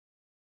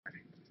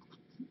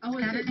Oh,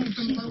 is it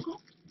from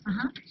local?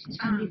 Uh-huh. She's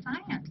from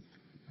Defiance.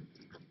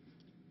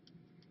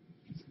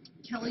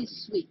 Kelly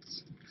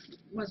Sweets.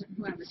 Wasn't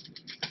who I was.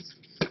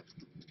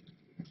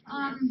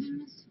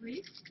 Miss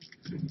Sweet.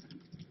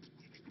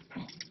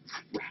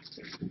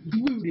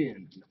 Glued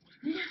in.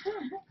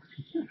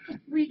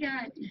 we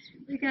got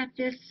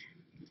this.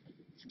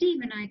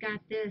 Steve and I got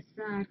this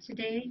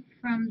today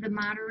from the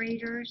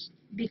moderators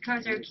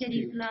because our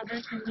kitties love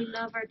us and we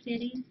love our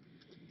kitties.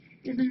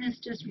 Isn't this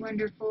just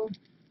wonderful?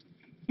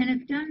 And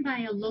it's done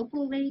by a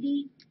local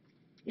lady.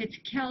 It's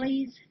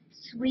Kelly's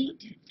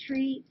Sweet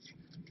Treats.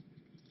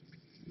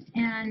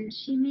 And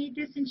she made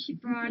this and she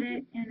brought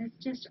it, and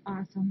it's just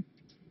awesome.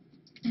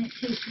 And it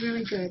tastes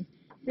really good.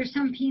 There's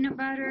some peanut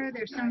butter,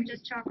 there's some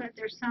just chocolate,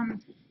 there's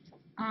some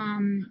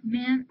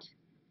mint.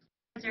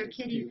 Our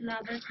kitties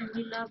love us and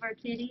we love our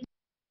kitties.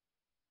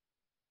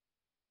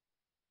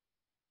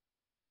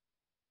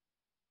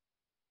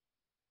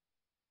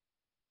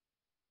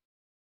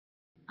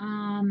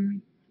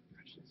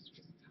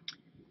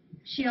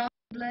 She also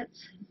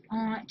lets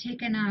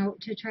taken out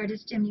to try to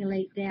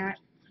stimulate that.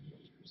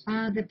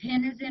 The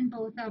pin is in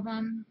both of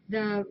them.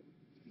 The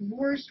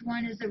worst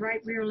one is the right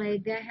rear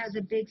leg. That has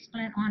a big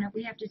splint on it.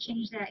 We have to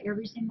change that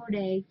every single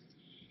day.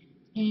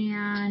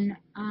 And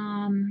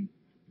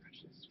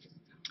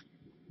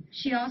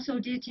she also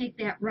did take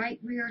that right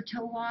rear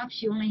toe off.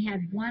 She only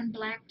had one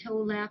black toe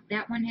left.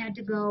 That one had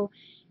to go.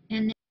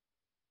 And then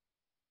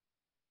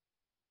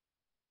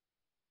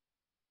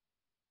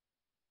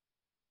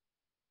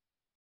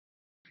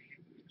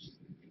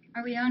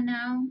are we on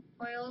now?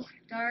 Oils,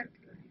 dark?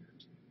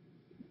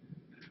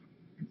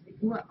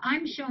 Well,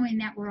 I'm showing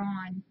that we're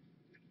on.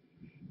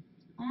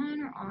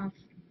 On or off?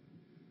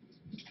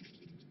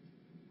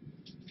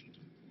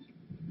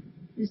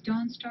 Is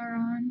Dawn Star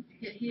on?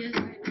 Yeah, he is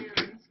right now.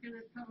 He's going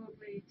to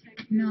probably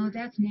text No,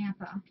 that's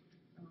Napa.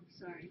 Oh,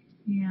 sorry.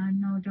 Yeah,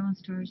 no, Dawn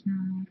Star's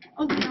not.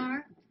 Oh,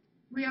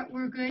 we are?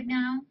 We're good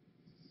now?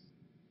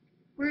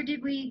 Where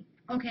did we...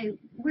 Okay,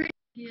 where...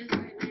 He is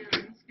right now.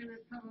 He's going to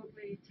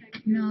probably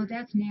text No,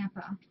 that's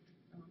Napa.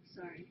 Oh,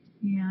 sorry.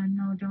 Yeah,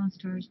 no, Dawn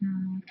Star's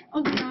not.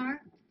 Oh,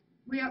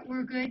 we are?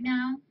 We're good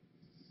now?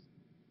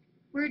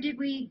 Where did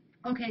we...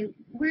 Okay,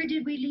 where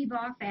did we leave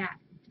off at?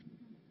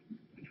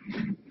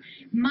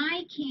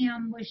 My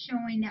cam was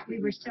showing that we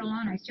were still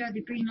on. I still had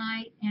the green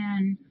light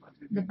and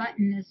the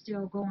button is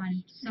still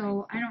going.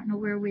 So I don't know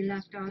where we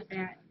left off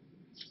at.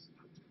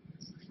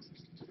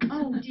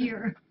 Oh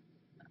dear.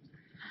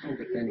 Oh,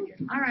 but then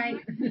again. All right.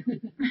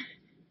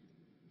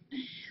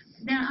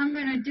 Then I'm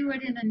going to do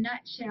it in a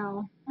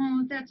nutshell.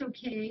 Oh, that's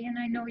okay. And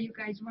I know you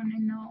guys want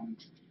to know.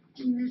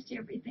 We missed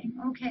everything.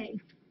 Okay.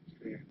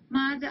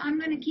 Mods, I'm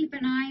going to keep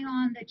an eye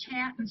on the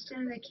chat instead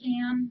of the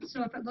cam.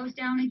 So if it goes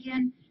down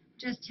again,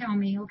 just tell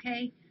me,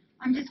 okay?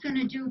 I'm just going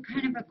to do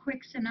kind of a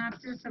quick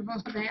synopsis of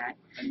all that.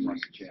 And watch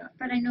the chat.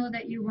 But I know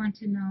that you want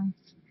to know.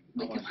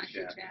 We can watch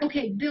the chat.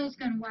 Okay, Bill's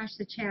going to watch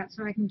the chat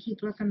so I can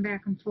keep looking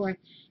back and forth.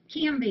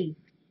 Camby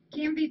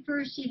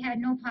first, she had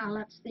no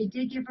polyps. They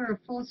did give her a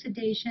full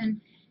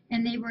sedation,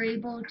 and they were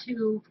able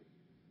to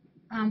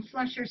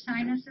flush her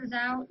sinuses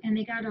out, and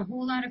they got a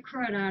whole lot of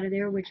crud out of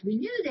there, which we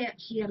knew that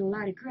she had a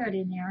lot of crud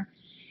in there.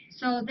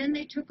 So then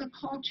they took a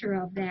culture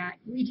of that.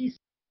 We decided.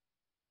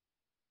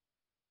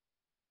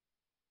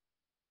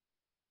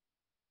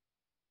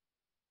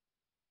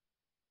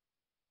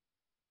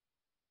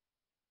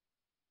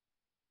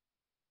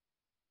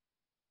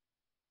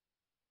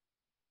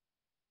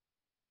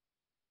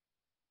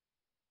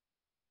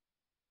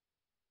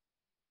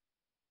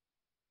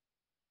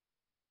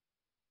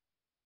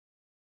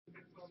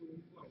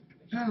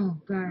 Oh,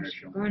 gosh,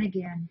 gone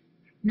again.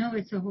 No,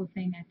 it's the whole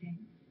thing, I think.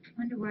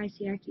 Wonder why,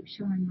 see, I keep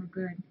showing we're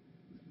good.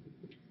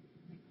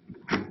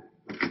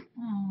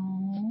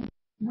 Oh,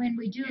 when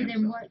we do,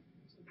 then what?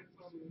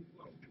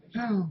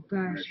 Oh,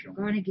 gosh,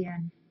 gone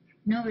again.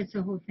 No, it's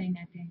the whole thing,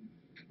 I think.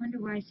 Wonder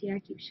why, see, I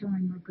keep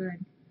showing we're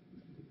good.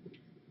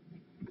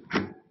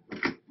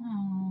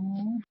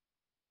 Oh.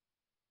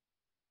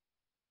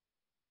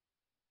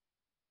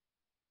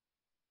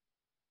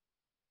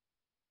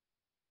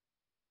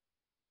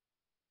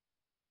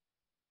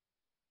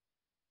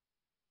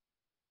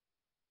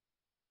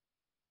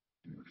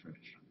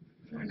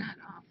 We're not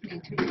off.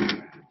 Need to be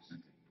off.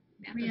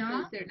 We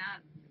off?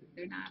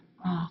 They're not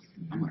off.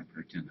 I'm going to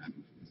pretend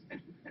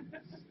that.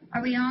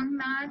 Are we on,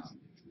 Mods?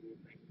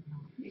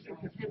 You can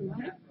pretend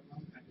what?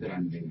 That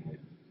I'm being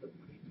hit.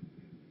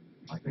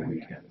 Like the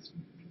weekends.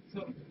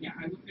 So, yeah,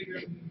 I will figure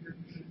out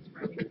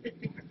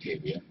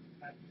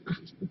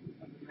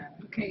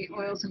Okay,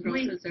 Oils and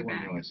Roses are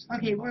back.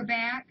 Okay, we're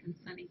back. And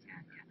Sunny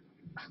Cat,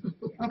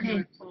 yeah.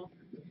 Okay.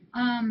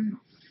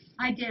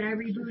 I did. I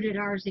rebooted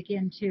ours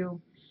again,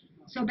 too.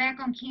 So back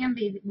on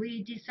Camby,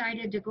 we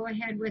decided to go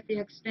ahead with the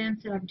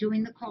expense of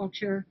doing the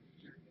culture.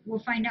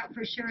 We'll find out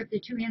for sure if the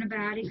 2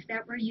 antibiotics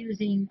that we're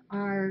using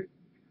are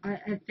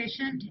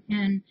efficient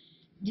in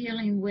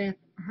dealing with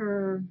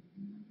her,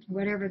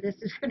 whatever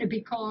this is going to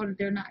be called.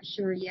 They're not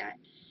sure yet.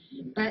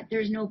 But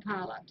there's no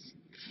polyps.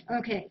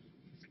 Okay.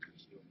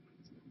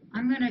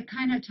 I'm going to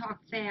kind of talk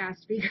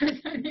fast because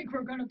I think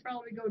we're going to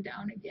probably go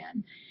down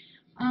again.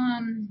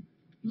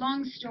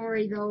 Long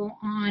story, though,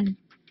 on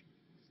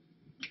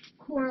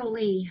Coral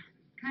Lee.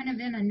 Kind of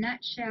in a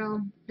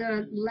nutshell,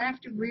 the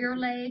left rear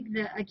leg,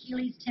 the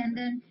Achilles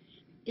tendon,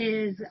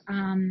 is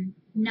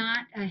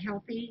not a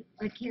healthy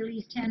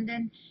Achilles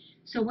tendon.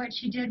 So what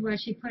she did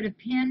was she put a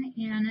pin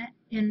in it,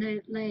 in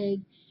the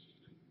leg,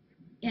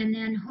 and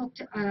then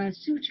hooked a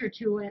suture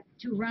to it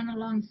to run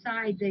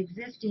alongside the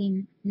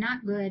existing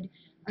not good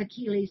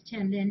Achilles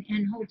tendon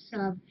in hopes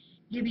of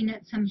giving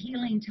it some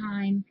healing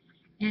time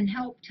and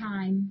help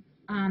time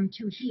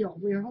to heal.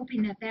 We're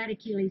hoping that that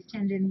Achilles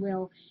tendon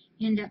will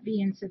end up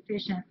being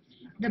sufficient.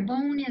 The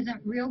bone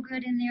isn't real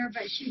good in there,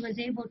 but she was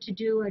able to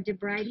do a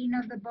debriding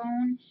of the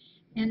bone,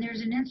 and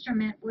there's an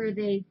instrument where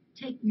they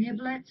take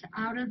niblets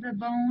out of the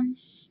bone,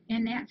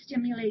 and that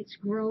stimulates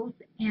growth,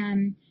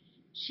 and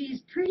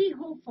she's pretty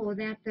hopeful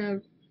that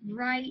the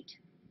left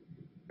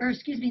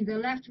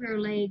rear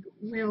leg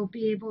will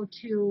be able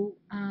to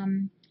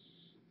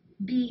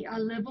be a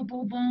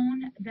livable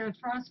bone. The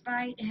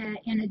frostbite,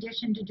 in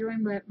addition to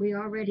doing what we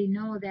already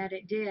know that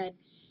it did,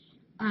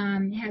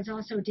 has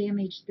also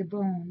damaged the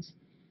bones.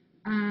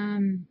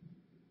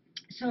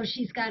 So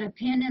she's got a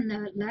pin in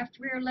the left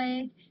rear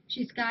leg.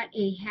 She's got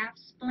a half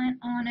splint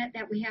on it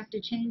that we have to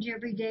change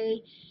every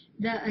day.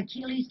 The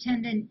Achilles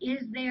tendon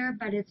is there,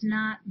 but it's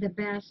not the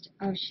best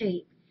of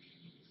shape.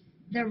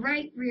 The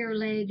right rear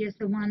leg is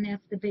the one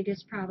that's the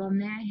biggest problem.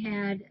 That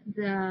had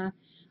the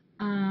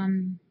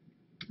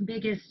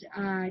biggest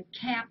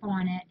cap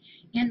on it.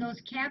 And those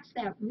caps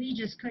that we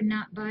just could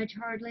not budge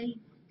hardly,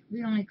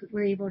 we only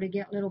were able to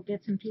get little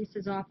bits and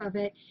pieces off of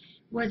it,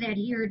 was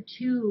adhered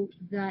to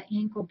the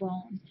ankle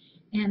bone.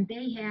 And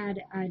they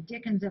had a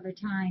dickens of a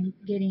time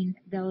getting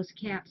those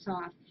caps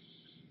off.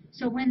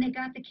 So when they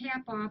got the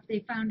cap off, they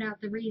found out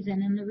the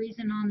reason. And the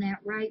reason on that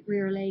right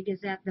rear leg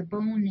is that the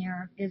bone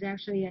there is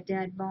actually a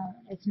dead bone.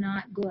 It's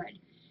not good.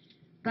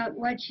 But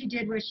what she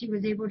did was she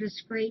was able to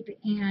scrape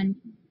and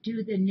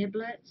do the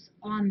niblets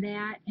on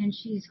that. And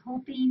she's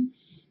hoping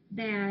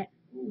that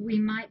we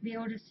might be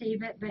able to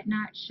save it, but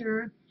not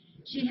sure.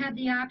 She had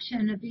the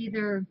option of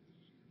either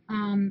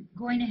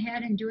going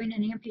ahead and doing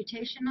an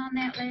amputation on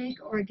that leg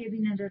or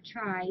giving it a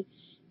try.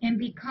 And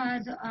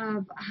because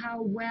of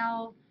how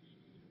well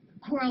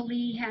Coral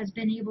Lee has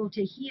been able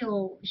to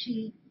heal,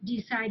 she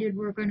decided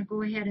we're going to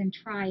go ahead and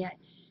try it,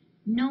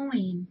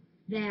 knowing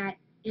that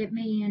it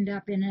may end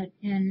up in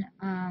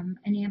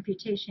an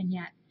amputation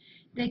yet.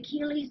 The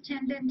Achilles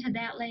tendon to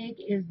that leg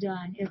is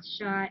done. It's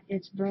shot,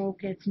 it's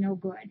broke, it's no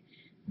good.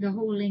 The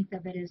whole length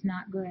of it is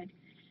not good.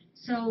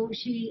 So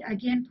she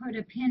again put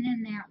a pin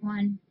in that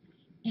one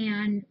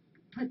and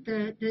put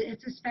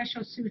it's a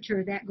special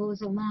suture that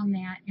goes along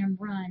that and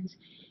runs.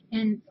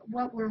 And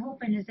what we're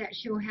hoping is that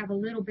she'll have a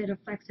little bit of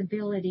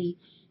flexibility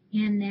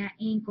in that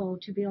ankle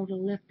to be able to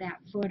lift that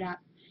foot up.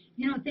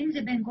 You know, things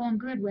have been going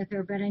good with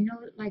her, but I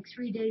know like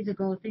 3 days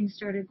ago things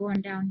started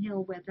going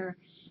downhill with her,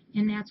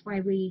 and that's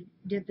why we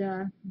did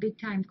the big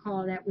time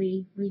call that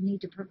we need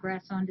to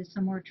progress on to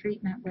some more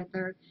treatment with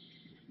her.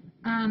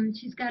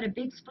 She's got a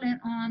big splint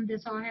on.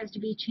 This all has to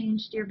be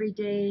changed every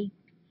day.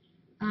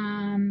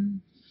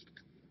 I'm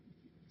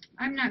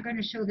not going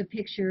to show the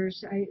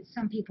pictures.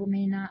 Some people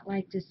may not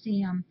like to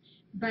see them.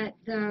 But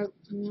the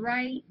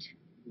right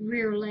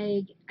rear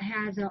leg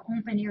has an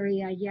open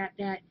area yet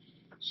that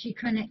she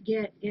couldn't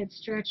get it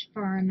stretched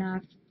far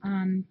enough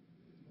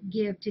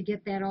to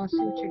get that all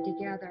sutured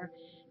together.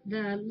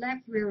 The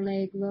left rear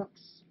leg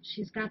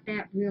she's got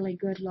that really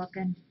good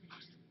looking.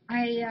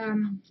 I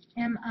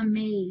am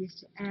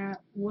amazed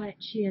at what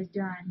she has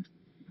done.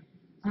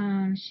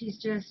 She's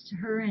just,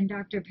 her and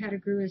Dr.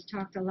 Pettigrew has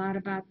talked a lot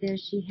about this.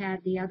 She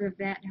had the other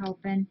vet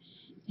helping,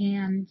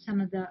 and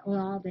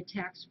all the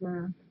techs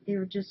they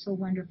were just so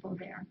wonderful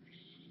there.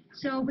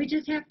 So we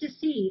just have to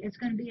see. It's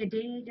going to be a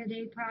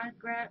day-to-day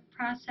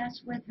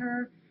process with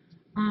her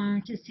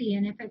to see.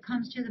 And if it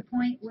comes to the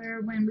point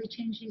where when we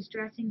change these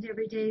dressings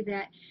every day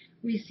that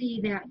we see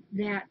that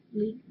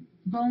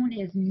bone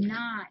is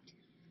not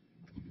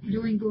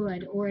doing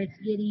good or it's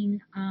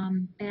getting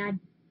bad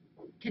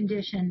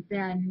condition,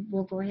 then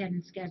we'll go ahead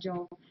and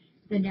schedule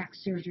the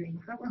next surgery.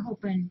 But we're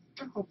hoping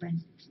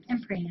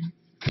and praying.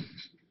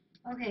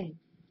 Okay.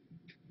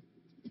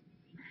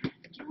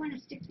 Do you want to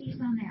stick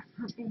these on that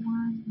purple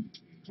one?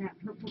 That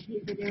purple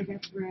paper there,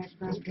 that's where I've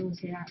got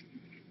those at.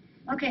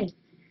 Okay,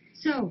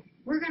 so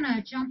we're going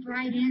to jump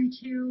right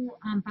into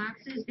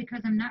boxes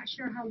because I'm not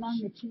sure how long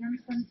the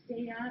can's going to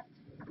stay up.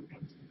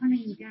 How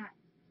many you got?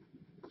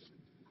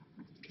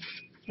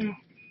 Yeah.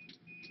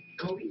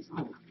 Kobe's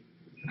home.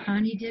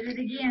 Honey did it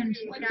again.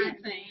 What do you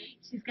think?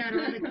 She's got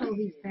all the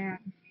Kobe's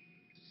back.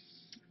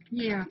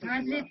 Yeah,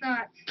 positive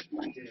thoughts.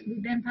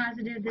 We've been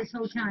positive this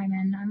whole time,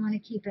 and I want to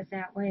keep it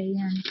that way.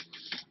 And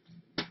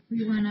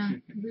we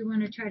wanna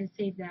try to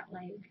save that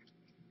leg.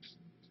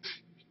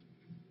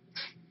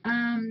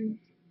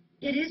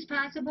 It is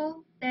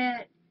possible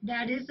that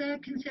is a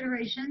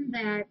consideration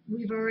that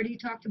we've already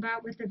talked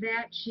about with the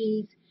vet.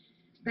 She's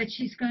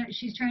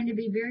trying to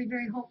be very,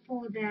 very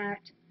hopeful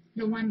that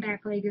the one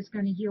back leg is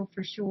going to heal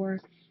for sure,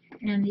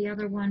 and the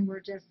other one we're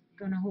just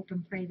going to hope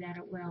and pray that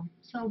it will.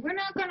 So we're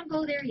not going to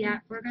go there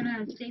yet. We're going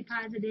to stay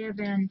positive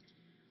and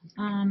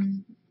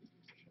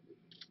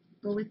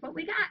go with what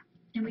we got.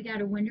 And we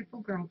got a wonderful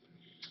girl.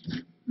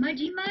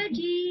 Mudgy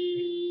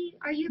Mudgy,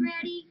 are you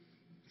ready?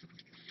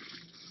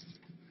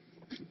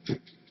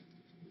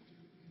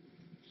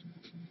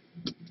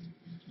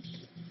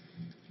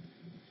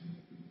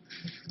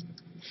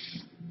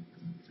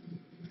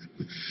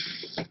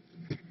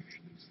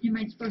 Am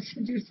I supposed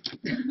to do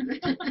something?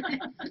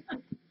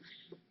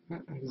 I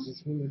was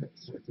just moving it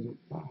so it didn't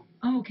fall.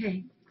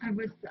 Okay, I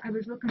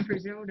was looking for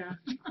Zelda.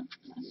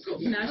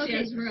 Now she Okay.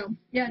 has room.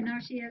 Yeah, now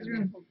she has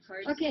room.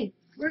 Okay,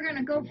 we're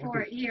gonna go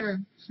for it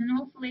here, and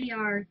hopefully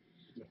our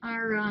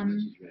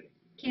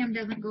cam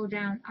doesn't go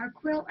down. Our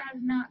quilt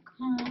has not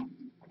come.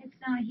 It's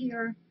not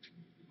here.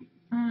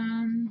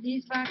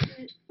 These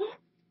boxes.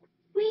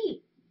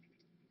 Wait,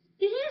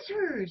 it is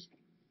hers.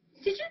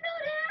 Did you know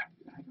that?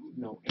 I don't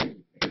know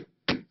anything.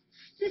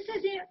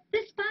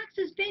 This box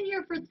has been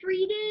here for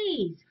 3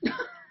 days.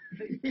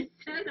 It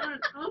said on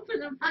open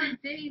the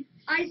front days.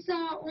 I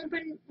saw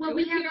open. Well, It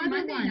we was have here other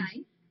Monday ones.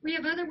 night. We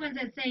have other ones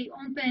that say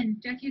open.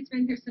 Jackie, it's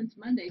been here since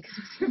Monday because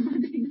it was here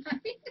Monday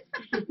night.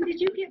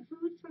 Did you get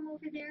food from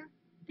over there?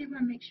 They want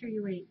to make sure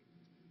you ate.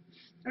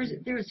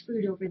 There was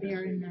food over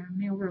there in the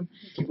mailroom.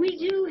 We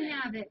do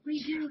have it.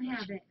 We do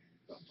have it.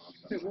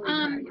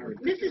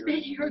 This has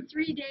been here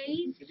 3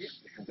 days.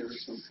 There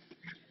was some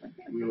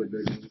really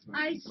big ones.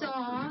 I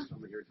saw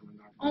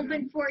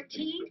open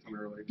 14,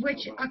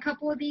 which a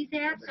couple of these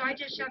had, so I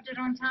just shoved it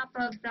on top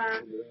of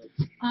the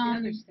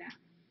Other staff.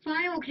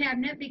 file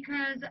cabinet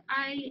because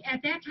I,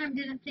 at that time,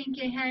 didn't think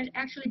it had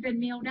actually been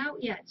mailed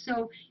out yet.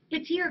 So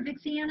it's here.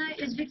 Vixana,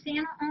 is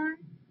Vixana on?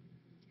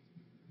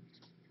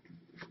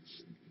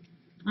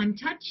 I'm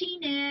touching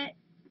it.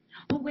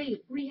 Oh,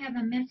 wait, we have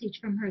a message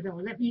from her, though.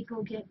 Let me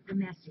go get the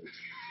message.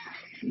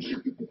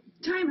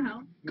 Time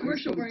out.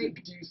 Commercial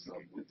break. Do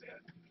something with that.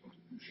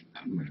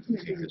 I'm gonna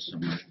take it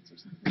somewhere.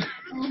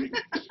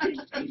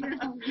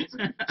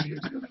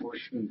 Here's the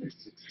 14, there's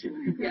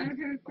 16. Yeah.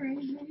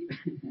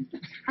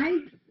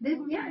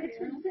 Yeah, it's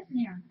been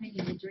sitting there. I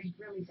need a drink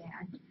really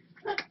bad.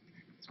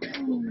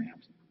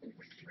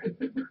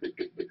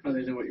 Oh,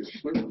 they know what you're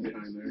slurping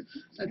behind there.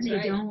 That's They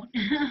right. don't.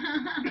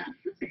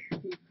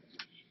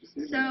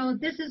 So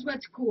this is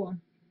what's cool.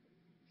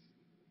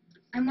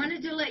 I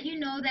wanted to let you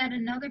know that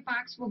another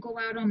box will go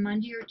out on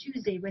Monday or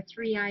Tuesday with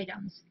 3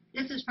 items.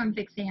 This is from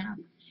Vixana.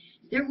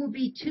 There will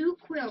be 2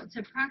 quilts,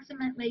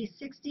 approximately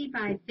 60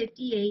 by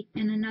 58,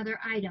 and another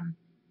item.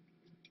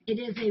 It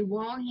is a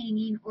wall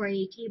hanging or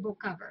a table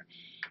cover.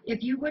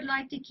 If you would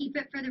like to keep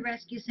it for the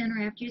rescue center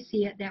after you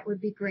see it, that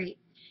would be great.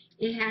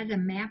 It has a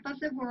map of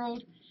the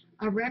world,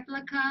 a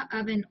replica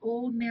of an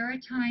old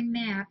maritime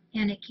map,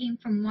 and it came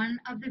from one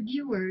of the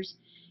viewers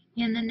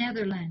in the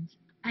Netherlands.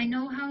 I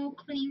know how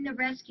clean the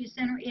rescue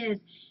center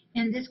is,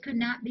 and this could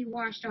not be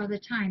washed all the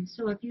time.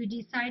 So if you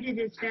decided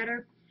it's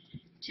better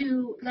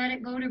to let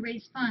it go to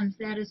raise funds,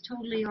 that is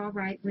totally all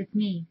right with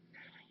me.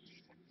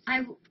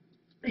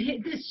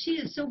 She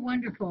is so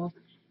wonderful.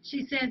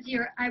 She says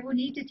here, I will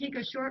need to take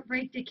a short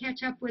break to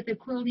catch up with the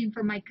quilting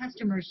for my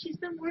customers. She's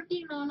been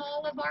working on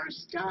all of our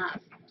stuff.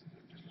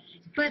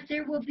 But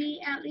there will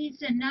be at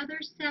least another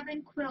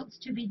 7 quilts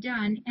to be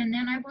done, and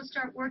then I will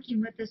start working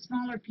with the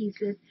smaller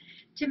pieces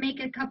to make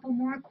a couple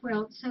more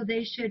quilts, so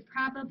they should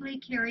probably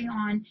carry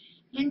on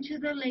into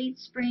the late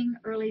spring,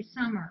 early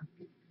summer.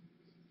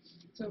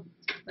 So,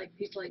 like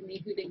people like me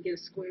who didn't get a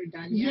square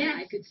done yet, Yes.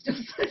 I could still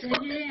Fit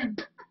it in.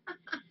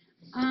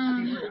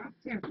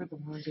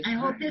 I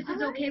hope this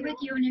is okay with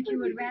you, and if you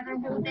would rather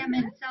hold them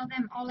and sell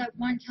them all at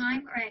one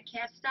time or at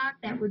cast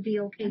stock, that would be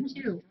okay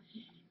too.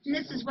 And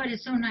this is what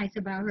is so nice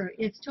about her.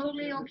 It's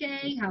totally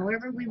okay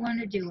however we want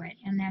to do it,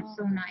 and that's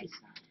so nice.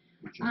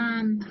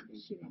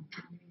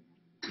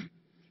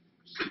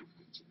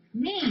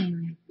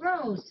 Name,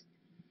 Rose.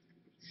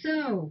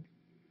 So,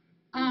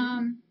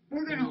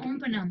 we're going to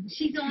open them.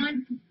 She's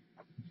on.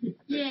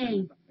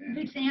 Yay.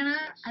 Vixana,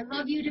 I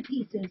love you to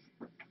pieces.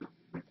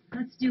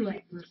 Let's do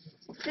it.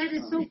 That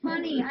is so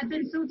funny. I've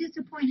been so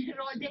disappointed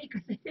all day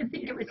because I didn't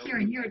think it was here,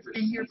 and here it's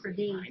been here for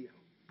days.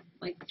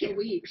 like for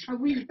weeks. A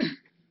week.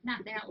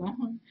 Not that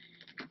long.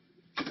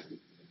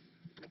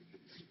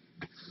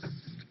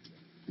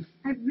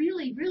 I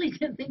really, really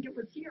didn't think it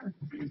was here.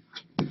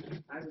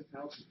 I was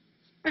helping.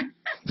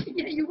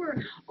 Yeah, you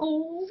were.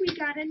 Oh, we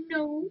got a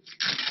note.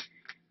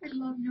 I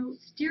love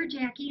notes. Dear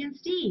Jackie and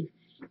Steve,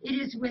 it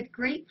is with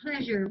great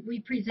pleasure we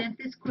present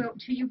this quilt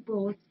to you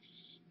both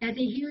as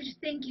a huge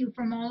thank you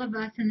from all of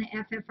us in the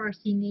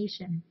FFRC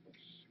Nation.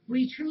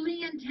 We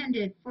truly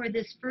intended for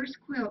this first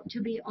quilt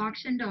to be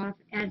auctioned off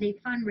as a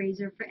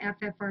fundraiser for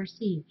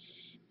FFRC,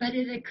 but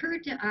it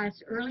occurred to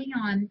us early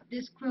on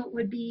this quilt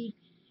would be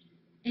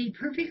a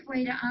perfect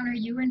way to honor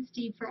you and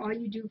Steve for all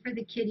you do for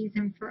the kiddies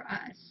and for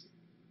us.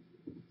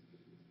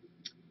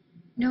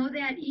 Know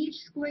that each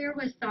square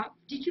was thought.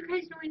 Did you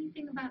guys know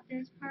anything about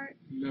this part?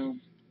 No.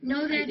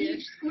 Know I that did.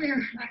 each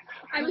square.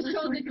 I was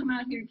told to come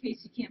out here in case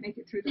you can't make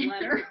it through the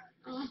letter.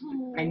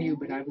 Oh. I knew,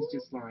 but I was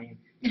just lying.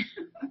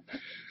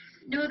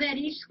 Know that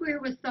each square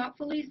was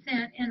thoughtfully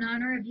sent in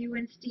honor of you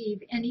and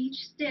Steve, and each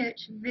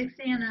stitch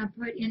Vixana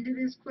put into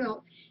this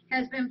quilt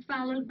has been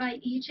followed by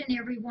each and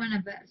every one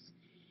of us.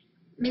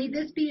 May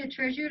this be a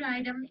treasured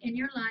item in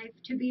your life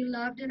to be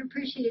loved and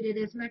appreciated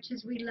as much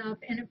as we love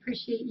and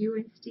appreciate you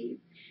and Steve.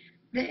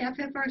 The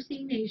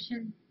FFRC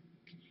Nation.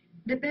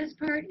 The best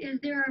part is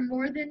there are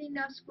more than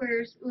enough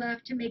squares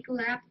left to make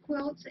lap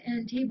quilts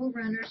and table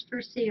runners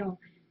for sale.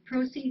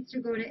 Proceeds to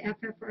go to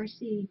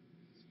FFRC.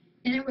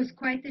 And it was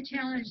quite the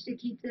challenge to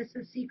keep this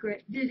a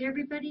secret. Did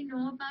everybody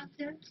know about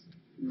this?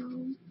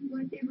 No,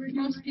 what they were doing?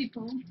 Most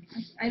people.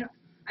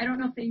 I don't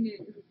know if they knew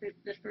that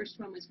the first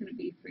one was going to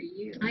be for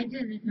you. I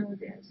didn't know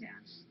this. Yeah.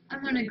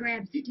 I'm going to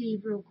grab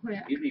Steve real quick.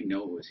 You didn't even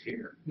know it was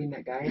here. You mean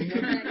that guy in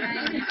there?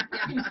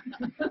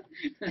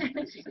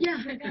 Yeah,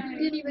 I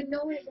didn't even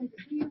know it was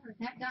here.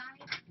 That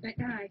guy? That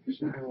guy.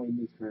 I only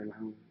knew for an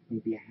hour,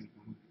 maybe a half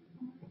hour.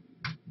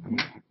 I didn't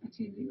act like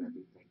I knew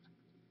everything.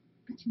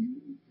 But you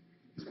knew.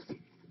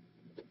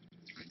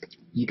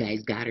 You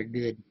guys got her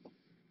good.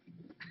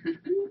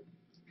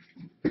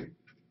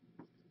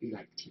 Be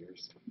like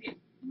tears.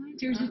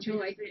 Tears of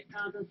joy.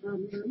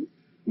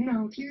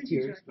 No, Tears of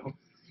tears. No.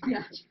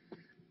 Yeah.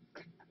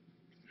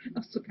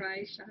 A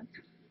surprise shot.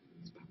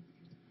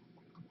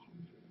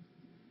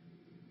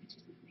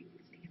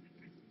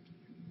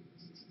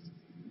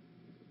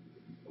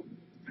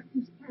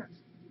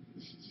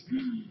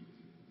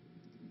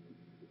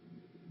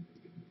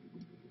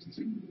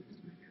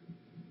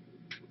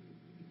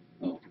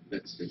 Oh,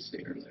 that's did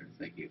say earlier.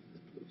 Thank you for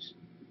the post.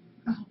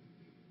 Oh.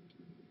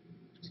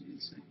 She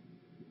didn't say.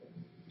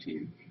 To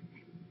you.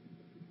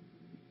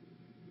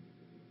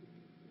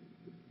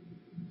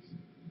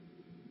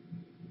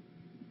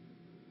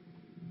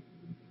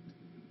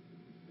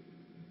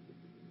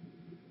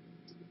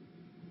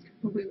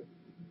 Well, we were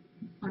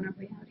on our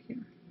way out here.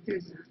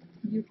 There's a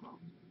U-Haul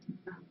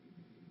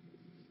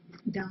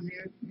down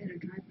there in a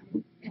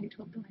driveway. And I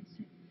told Bill, I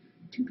said,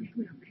 too bad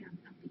we don't have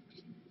a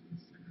beach.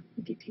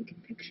 We could take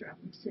a picture of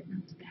him sitting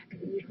on the back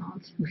of the U-Haul.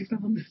 So we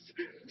found this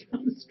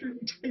down the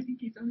street. I think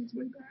he's on his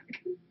way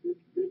back.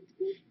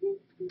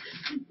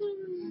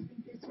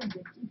 This one's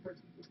a keeper.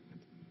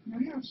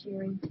 No,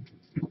 Sherry.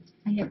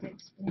 I have to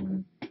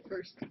explain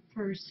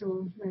first,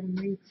 so let him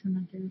read some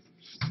of this.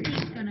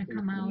 He's going to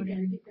come out You gotta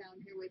and, get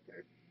down here with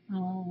her.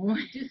 oh,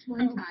 Just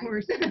one of time.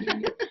 course.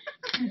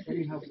 Let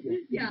me help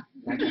you. Yeah.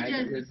 That guy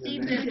that Just lives in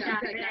Steve there. just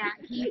got Yeah, back.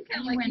 He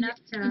Kinda like went you- up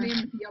the man to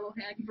with the yellow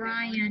hat.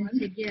 Brian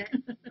to get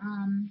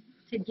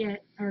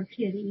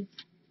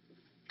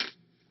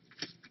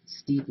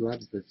Steve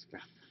loves this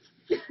stuff.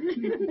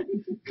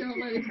 Don't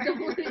let it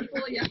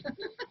fool you.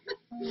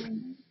 oh my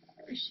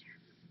gosh.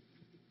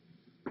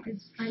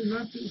 I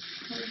love these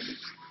colors.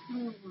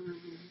 Oh, wow.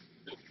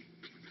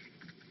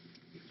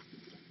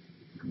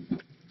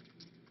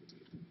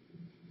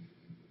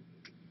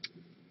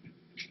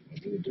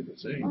 You didn't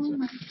say. Oh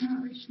my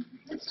gosh.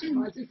 Let's I do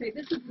was going to say,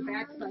 this is the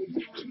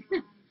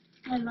backside.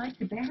 I like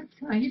the back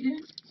side.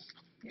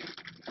 Yeah.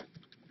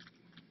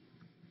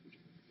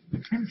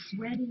 I'm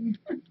sweating.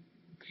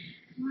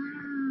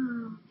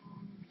 Wow.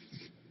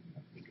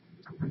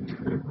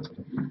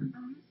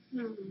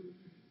 Awesome.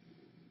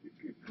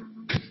 Look at all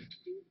the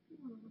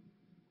people.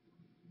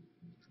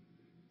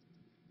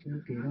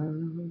 Look at all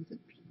the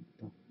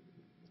people.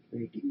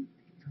 Where do they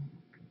come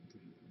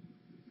from?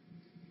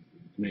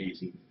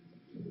 Amazing.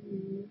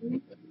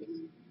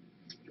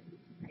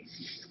 I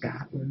see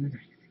Scotland, I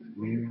see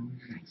Maryland,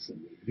 I see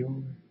New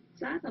York,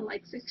 Zada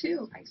likes it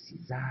too. I see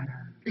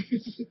Zada, I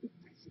see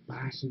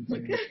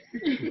Washington.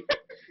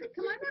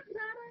 Come on up,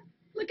 Zada.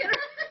 Look at her.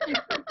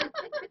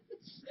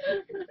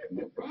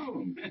 No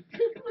problem.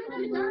 Come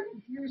on up, Zada.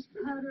 Here's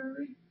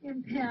Putter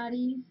and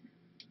Patty.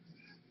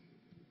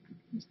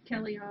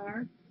 Kelly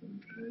R.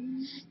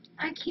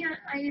 I can't,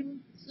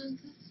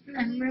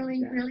 I'm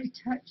really, really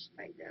touched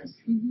by this.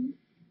 Mm-hmm.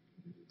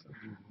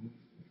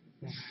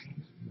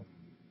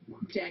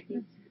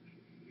 Jackie.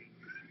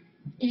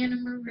 Anna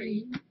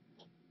Marie.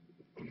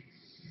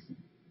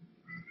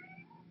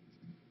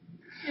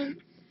 And,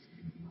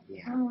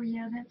 Yeah. oh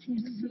yeah, that's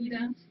Anna Marie.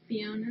 Sita.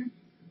 Fiona.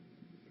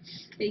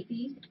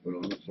 Becky. Put it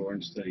on the floor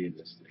and study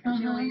this thing.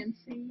 Uh-huh. Joanne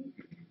C.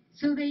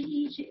 So they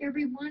each,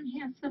 every one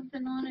has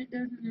something on it,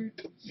 doesn't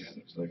it? Yeah,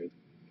 looks like it.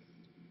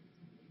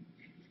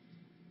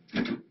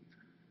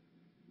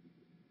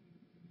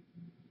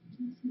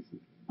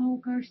 Oh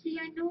gosh, see,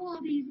 I know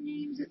all these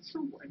names. It's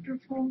so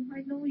wonderful.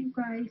 I know you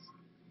guys.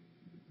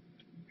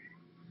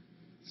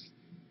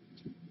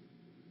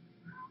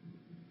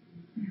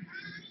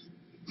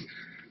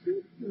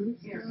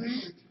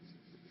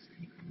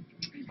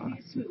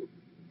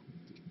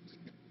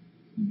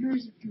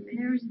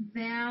 There's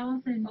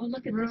Val's and Oh,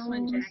 look at Rose. this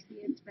one,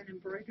 Jackie. It's been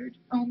embroidered.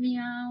 Oh,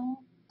 meow.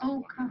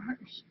 Oh,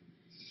 gosh.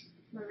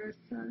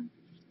 Larissa.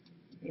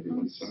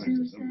 Everyone Oh, signs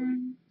it somewhere.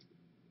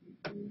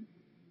 Susan.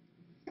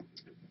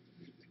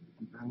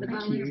 The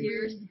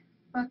volunteers.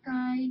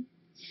 Buckeye.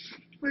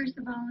 Where's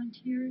the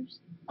volunteers?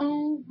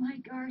 Oh my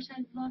gosh,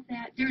 I love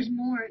that. There's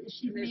more.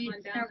 She's There's made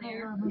one down several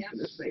there. of them. Yep.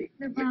 Let's say,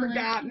 The you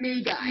forgot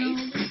me,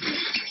 guys.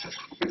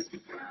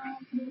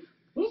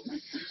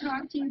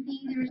 Talk to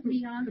me. There's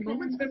Bianca. The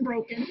moment's been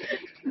broken.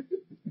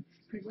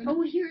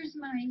 Oh, here's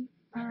my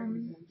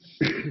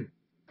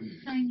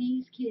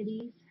Chinese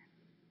kitties.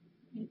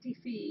 Auntie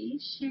Fee.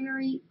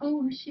 Sherry.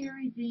 Oh,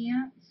 Sherry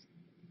Vance.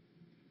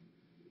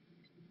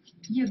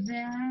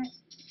 Yvette.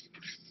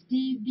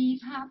 Steve B.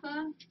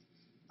 Papa.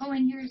 Oh,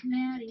 and here's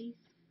Maddie.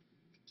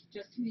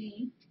 Just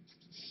me.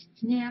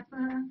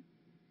 Napa.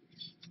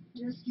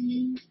 Just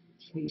me.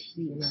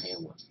 Casey in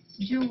Iowa.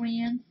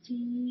 Joanne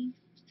C.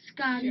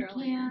 Scotty Cheryl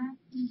Cat. Ann.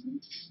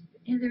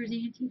 And there's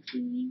Auntie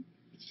Fee.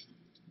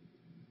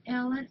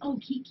 Ellen. Oh,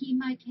 Kiki,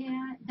 my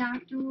cat.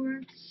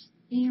 Doctor.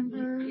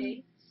 Amber.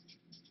 Okay.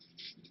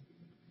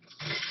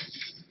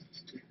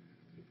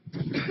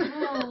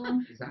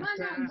 Oh, Is that come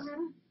on,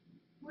 girl.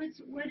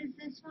 What is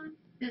this one?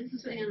 This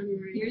is Anne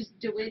Marie. Here's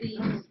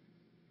DeWitty.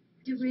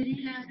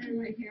 DeWitty.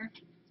 Right here.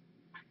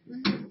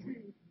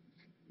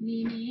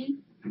 Mimi.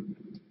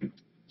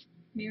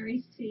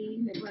 Mary C.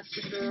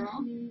 Midwestern Girl.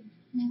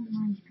 Oh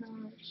my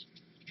gosh.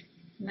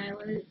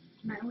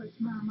 Nyla's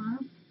mama.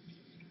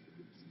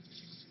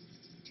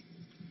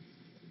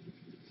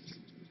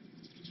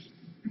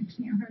 I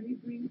can't hardly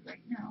breathe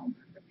right now.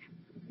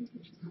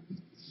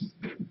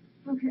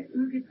 Okay,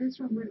 look at this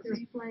one with their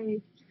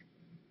flag.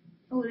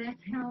 Oh, that's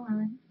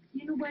Helen.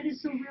 You know what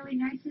is so really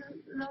nice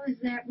though is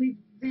that we've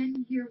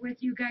been here with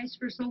you guys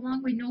for so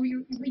long. We know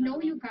you. We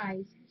know you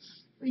guys.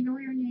 We know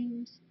your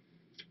names.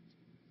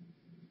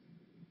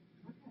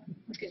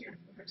 Look at her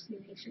C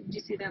Nation. Did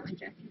you see that one,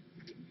 Jackie?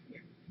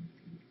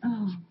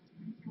 Oh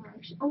my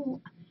gosh. Oh,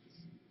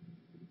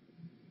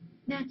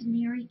 that's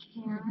Mary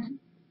Cat.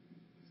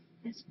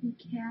 SB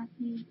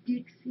Kathy,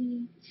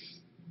 Dixie,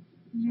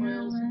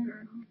 Oils Marilyn,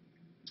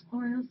 Girl.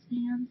 Oil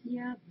Sands.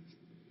 Yep.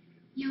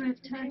 You have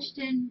touched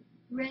and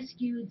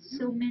rescued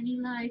so many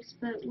lives,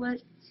 but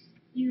what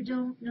you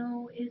don't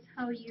know is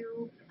how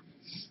you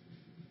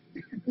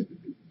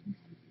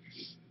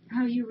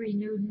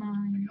renewed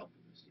mine.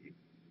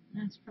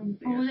 That's from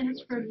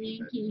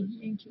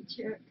Yankee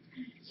Chick.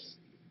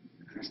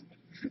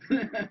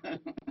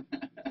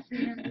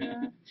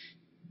 Sandra.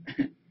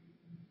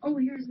 Oh,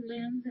 here's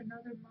Lynn's,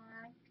 another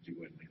Mark. You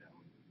wouldn't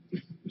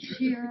leave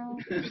Cheryl.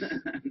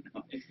 that one.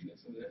 No,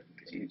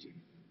 it's Angie.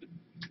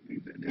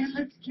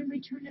 And can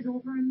we turn it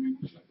over a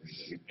minute?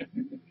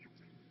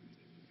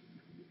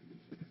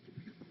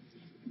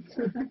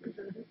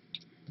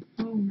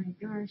 Oh my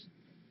gosh.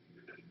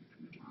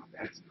 Oh,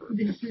 that's perfect.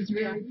 This is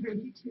really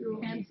pretty too.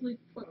 Hansley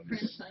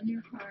footprints on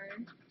your heart.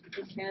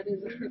 The cat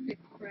is a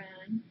perfect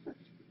friend.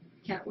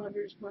 Cat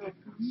lovers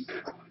welcome.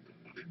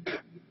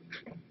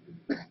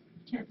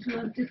 Cats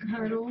love to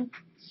cuddle.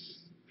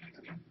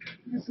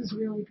 This is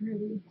really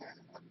pretty.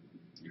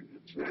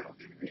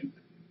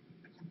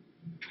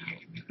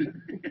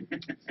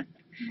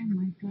 Oh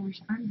my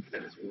gosh,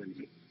 That's really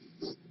neat.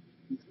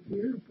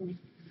 beautiful.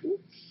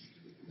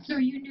 So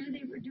you knew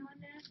they were doing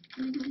that?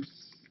 Mm-hmm.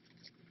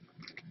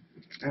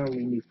 I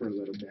only knew for a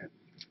little bit.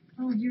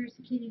 Oh, here's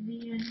Kitty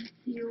V and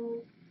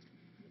Theo.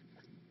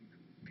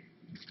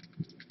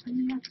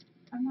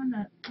 I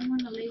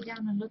wanna lay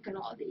down and look at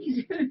all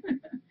these.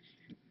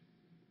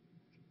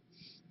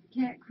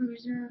 Cat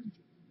Cruiser.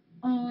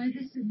 Oh,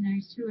 this is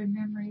nice too, in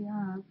memory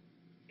of.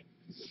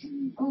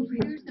 Oh,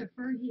 here's the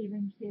Fur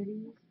Haven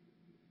kitties.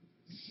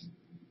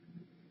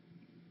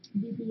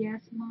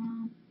 BBS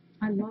Mom.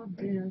 I love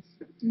this.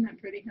 Isn't that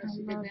pretty how I she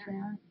did love that?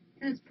 that.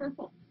 And it's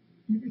purple.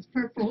 It's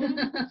purple.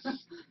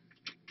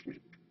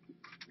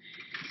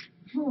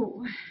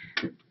 Oh,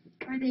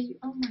 are they?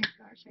 Oh my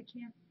gosh, I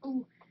can't.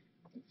 Oh,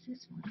 it's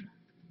this one.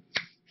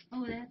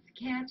 Oh, that's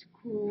Cat's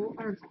Cool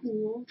or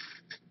Cool.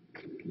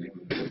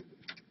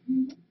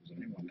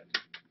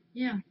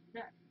 Yeah,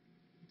 that.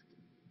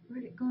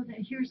 Where'd it go? That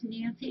here's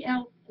Nancy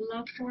L.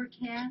 Love for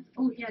Cats.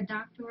 Oh yeah,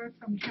 Doctor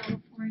from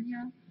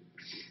California.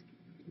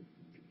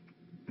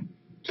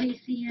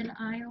 Casey in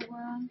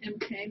Iowa.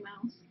 MK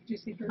Mouse. Did you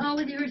see her? Oh,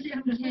 there's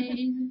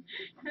MK.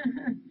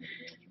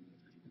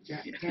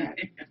 Jack Cat.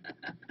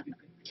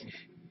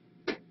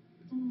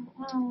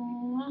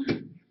 Oh,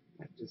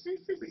 That just this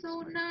is breaks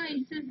so my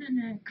nice, isn't it?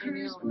 I know.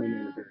 Cruise heart. I'm in a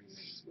Well, very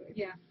nice way.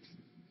 Yeah.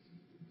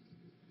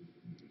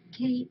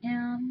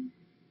 KM.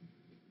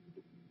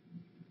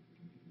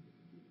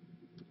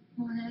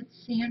 Oh,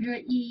 that's Sandra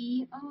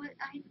E. Oh,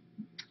 I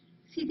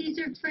see. These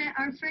are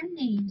our friend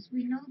names.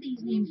 We know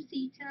these names.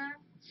 Sita.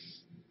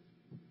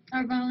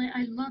 I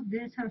love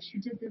this. How she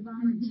did the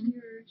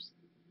volunteers.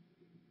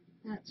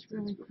 That's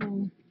really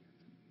cool.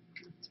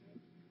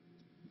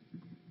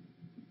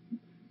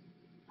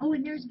 Oh,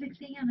 and there's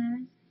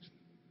Vixana's.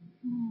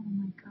 Oh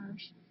my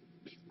gosh.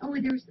 Oh,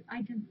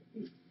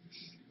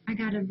 I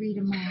gotta read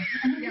them all.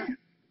 Yeah.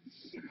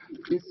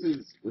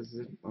 Was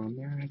it on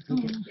there? I Oh,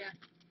 think. Yeah.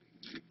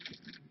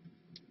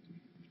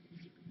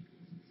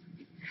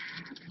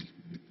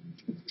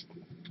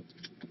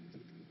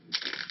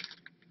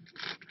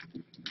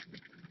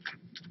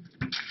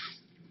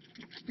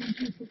 thank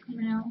you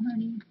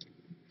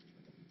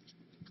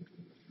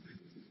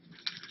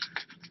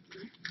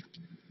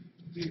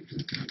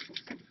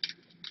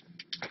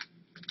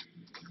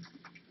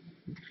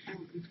I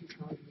don't think it's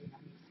all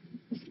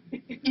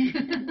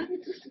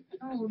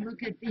Oh,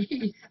 look at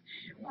these.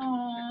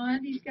 Oh,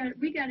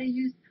 we gotta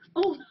use,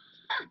 oh.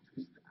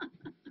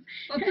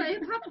 I'll tell you,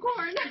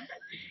 popcorn.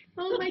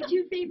 Oh, my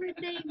two favorite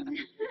things.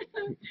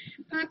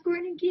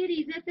 Popcorn and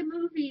kitties at the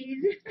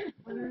movies.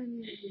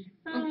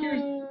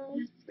 Oh,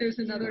 There's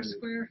another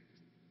square.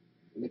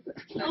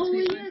 oh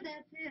yeah,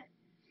 that's it.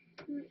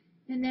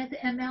 And that's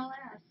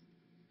MLS.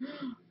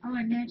 Oh,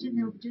 I imagine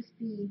there'll just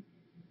be,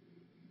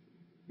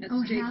 That's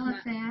oh, Jake's nut.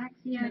 Halifax.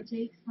 Yeah,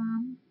 Jake's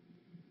mom.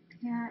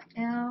 Pat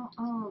L.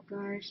 Oh,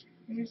 gosh.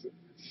 There's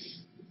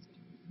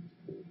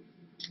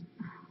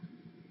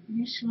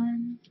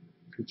Michelin.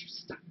 Could you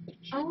stop?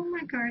 Oh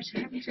my gosh,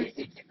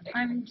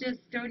 I'm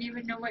just don't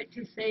even know what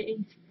to say.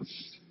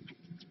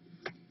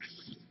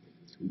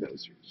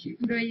 Those are cute.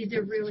 These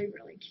are really,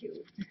 really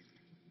cute.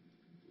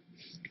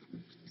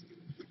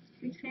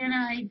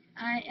 Roxana,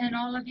 I and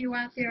all of you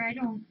out there, I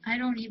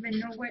don't even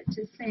know what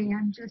to say.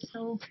 I'm just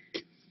so,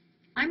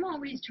 I'm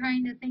always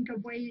trying to think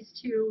of ways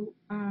to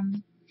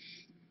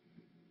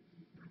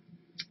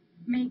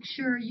make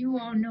sure you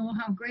all know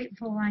how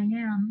grateful I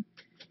am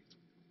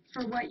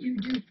for what you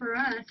do for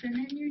us, and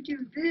then you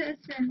do this,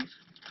 and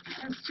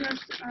it's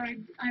just, I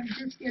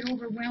just get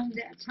overwhelmed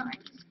at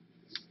times.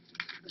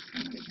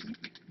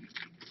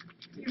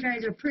 You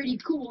guys are pretty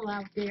cool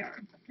out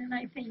there, and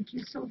I thank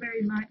you so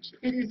very much.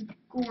 It is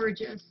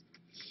gorgeous.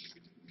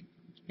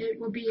 It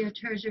will be a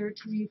treasure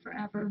to me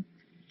forever.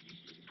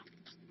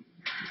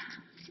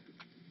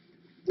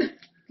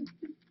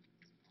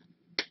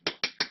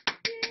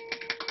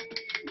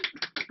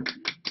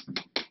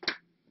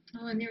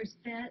 Oh, and there's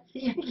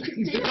Betsy.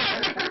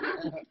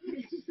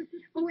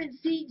 Oh, and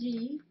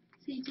CG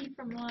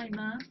from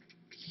Lima.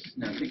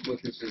 Now, I think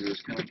what this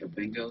is kind of like a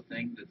bingo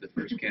thing, that the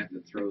first cat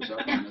that throws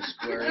up on the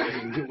square.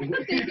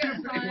 They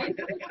get right.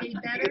 They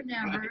better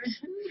never.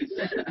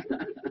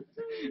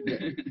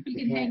 You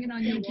can hang it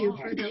on your Thank you wall.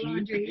 for the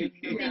laundry.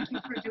 Thank you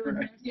for doing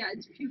this. Yeah,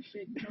 it's puke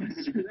big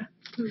toaster.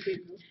 That's big.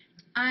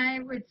 I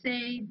would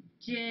say,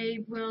 Jay,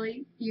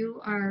 Willie,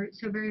 you are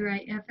so very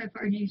right.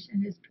 FFR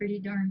Nation is pretty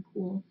darn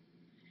cool.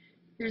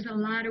 There's a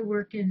lot of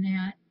work in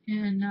that,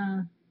 and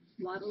A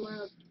lot of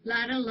love.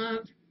 lot of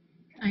love.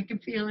 I can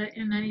feel it,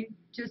 and I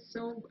just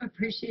so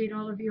appreciate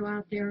all of you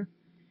out there.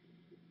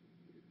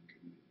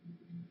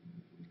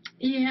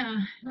 Yeah,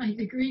 like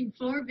the green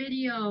floor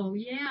video.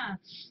 Yeah,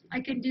 I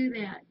can do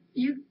that.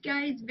 You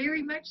guys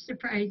very much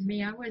surprised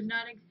me. I was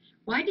not,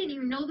 well, I didn't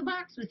even know the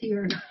box was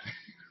here.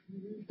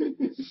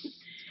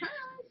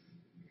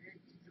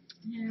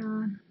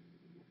 Yeah,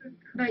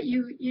 but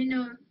you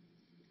know,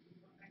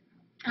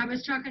 I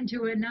was talking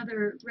to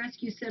another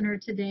rescue center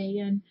today,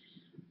 and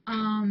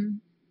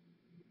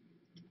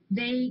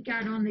they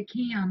got on the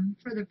cam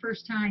for the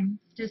first time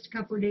just a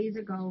couple of days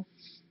ago,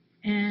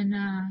 and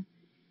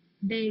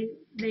they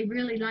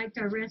really liked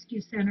our rescue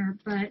center.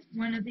 But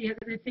one of the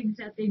other things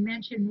that they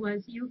mentioned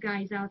was you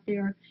guys out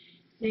there.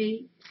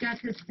 They got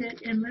to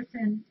sit and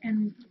listen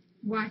and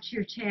watch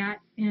your chat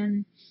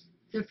and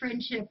the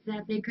friendship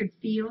that they could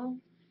feel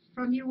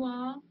from you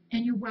all,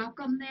 and you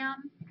welcome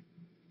them.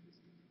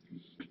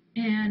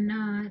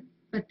 And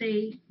but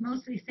they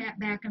mostly sat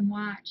back and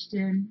watched,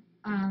 and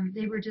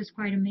they were just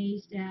quite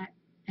amazed at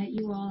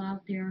you all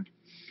out there.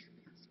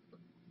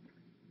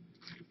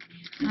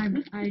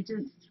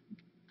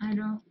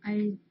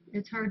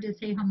 It's hard to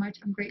say how much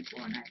I'm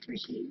grateful, and I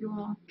appreciate you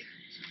all.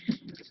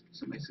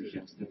 Somebody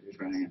suggested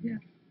trying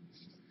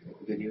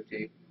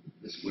videotape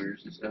the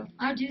squares and stuff,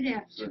 I'll do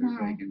that so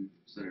tomorrow.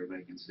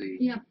 everybody can see.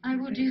 Yep, I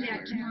will do that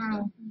Squares.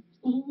 tomorrow.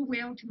 Oh,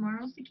 well,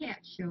 tomorrow's the cat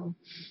show,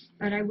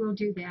 but I will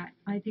do that.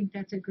 I think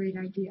that's a great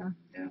idea.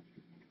 Yeah.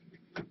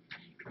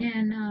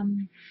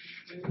 And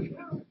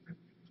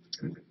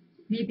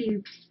maybe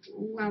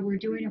while we're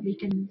doing it, we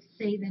can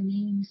say the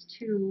names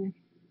too,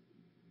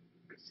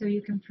 so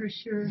you can for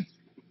sure.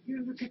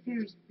 Here, look at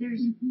there's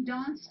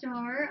Dawn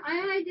Star.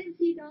 I didn't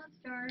see Dawn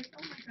Star.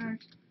 Oh my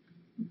gosh.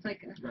 It's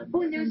like a.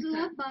 Oh, and there's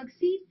Love Bug.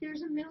 See,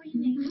 there's a million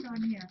names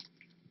on here.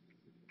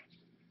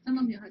 Some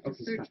of them you'll have to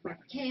Okay, search stop for.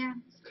 Cats.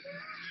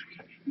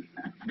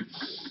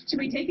 Should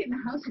we take it in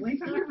the house away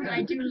from her?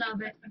 I do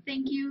love it.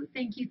 Thank you,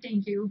 thank you,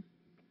 thank you.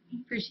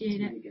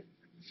 Appreciate it.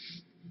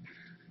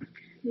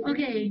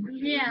 Okay,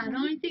 yeah, the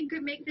only thing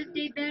could make this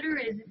day better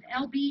is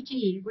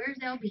LBG. Where's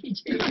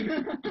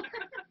LBG?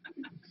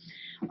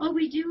 Oh,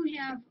 we do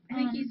have, I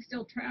think he's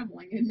still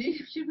traveling, isn't he?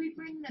 should we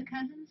bring the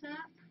cousins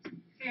up?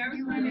 Hey, I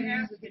was going to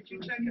ask, did you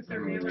check if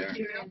they're male or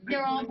female?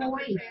 They're all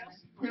boys.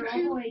 They're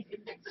all boys.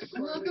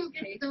 We'll go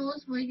get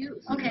those, will you?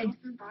 Okay,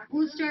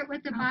 we'll start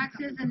with the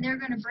boxes, and they're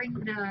gonna bring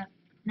the,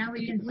 now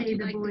we can say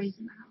the boys.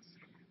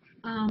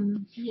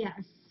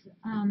 Yes,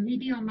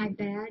 maybe on my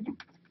bed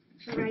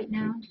for right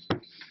now.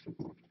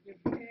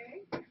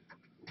 Okay.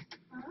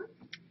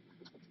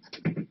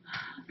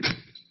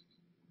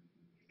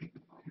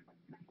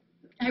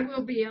 I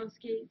will be, El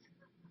Skates.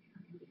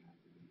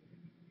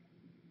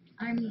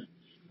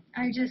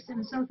 I just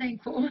am so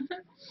thankful.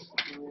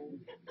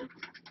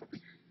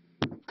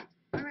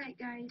 All night,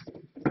 guys.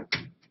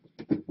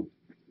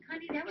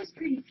 Honey, that was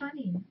pretty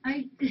funny.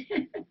 I She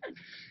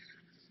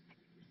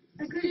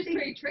couldn't was think,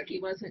 very tricky,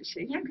 wasn't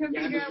she? I couldn't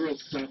Yeah, it figure was out, real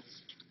subtle.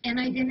 and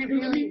I didn't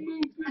really,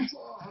 I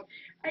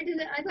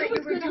I thought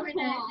you were doing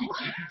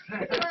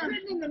it.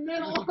 Sitting in the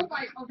middle. I'm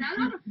like, oh, that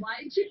ought to fly,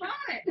 and she bought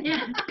it.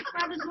 Yeah,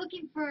 I was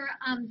looking for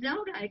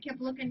Zelda. I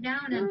kept looking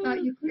down and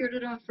thought you cleared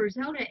it off for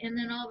Zelda, and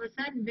then all of a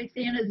sudden Big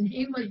Santa's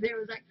name was there. I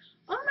was like,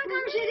 oh my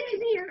gosh, it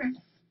is here.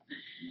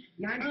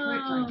 Not quick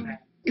Oh. like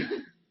that.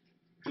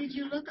 Did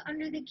you look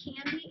under the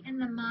candy in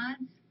the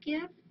mod's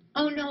gift?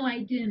 Oh no,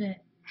 I didn't.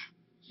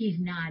 He's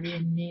not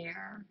in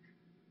there.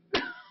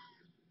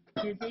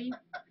 Is he?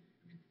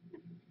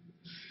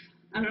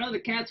 I don't know, the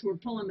cats were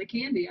pulling the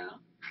candy out.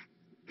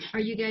 Are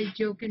you guys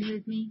joking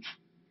with me?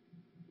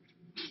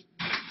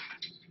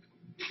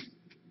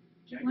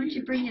 Why don't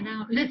you bring it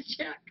out? Let's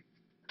check.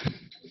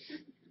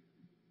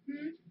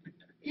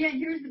 Yeah,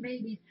 here's the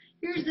babies.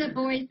 Here's the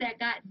boys that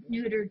got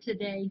neutered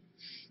today.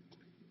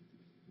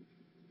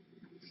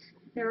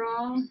 They're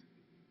all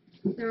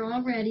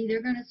ready.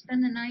 They're gonna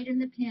spend the night in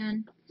the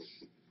pen.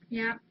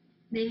 Yep.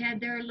 They had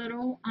their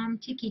little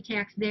ticky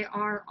tacks. They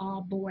are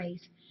all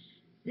boys.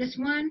 This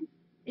one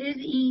is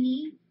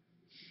Eenie,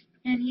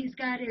 and he's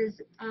got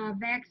his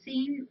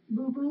vaccine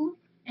boo boo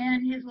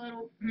and his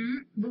little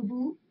boo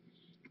boo.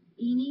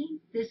 Eenie,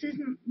 this is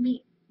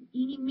me.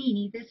 Eenie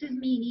Meenie. This is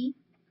Meanie.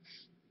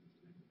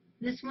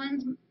 This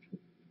one's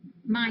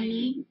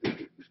Miney.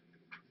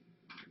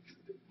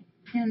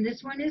 And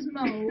this one is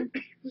Mo.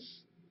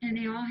 And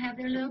they all have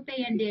their little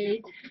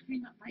band-aids.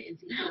 Came up by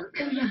his ear.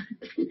 Oh, yeah.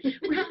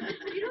 Well,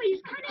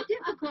 he's kind of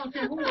difficult to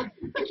hold.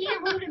 You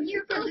can't hold him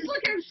here because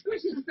Look at him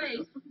squish his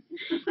face.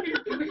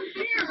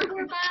 his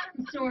poor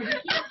bottom sore. You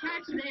can't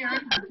touch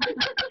there.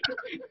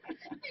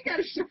 You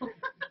gotta show him.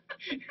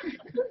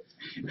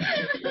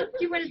 Do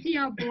you want to see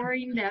how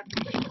boring that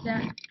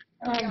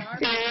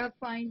Sarah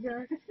finds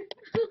us?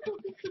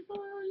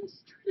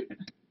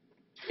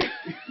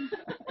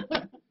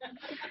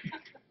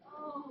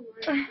 Oh,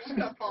 I'm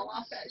gonna fall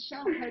off that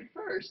shelf head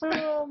first.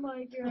 Oh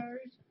my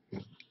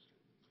gosh.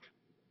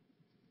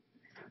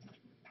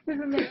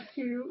 Isn't that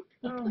cute?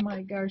 Oh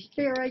my gosh.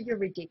 Sarah, you're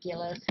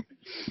ridiculous.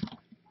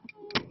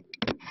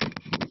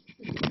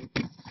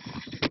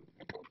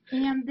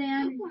 And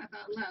then Laugh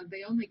out loud.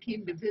 They only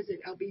came to visit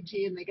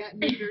LBG and they got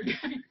neutered.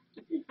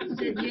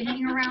 if you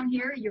hang around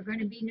here, you're going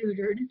to be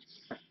neutered.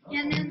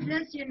 And then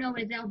this, is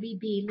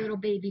LBB, little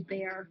baby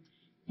bear.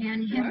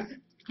 And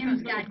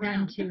him's got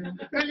done too.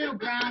 Or little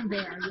brown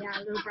bear. Yeah,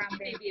 little brown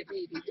bear. Maybe a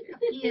baby too.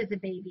 He is a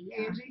baby,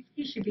 yeah.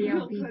 He should be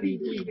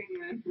LBB.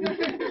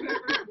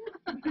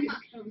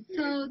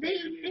 So they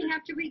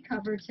have to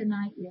recover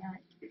tonight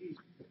yet.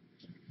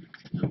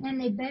 And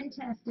they've been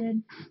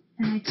tested,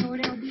 and I told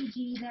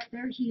LBG that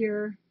they're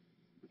here,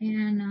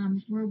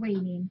 and we're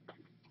waiting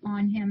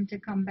on him to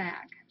come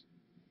back.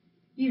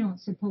 You don't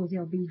suppose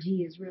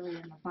LBG is really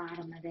in the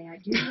bottom of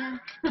that, do you?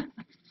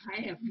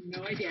 I have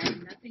no idea. I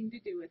have nothing to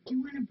do with Do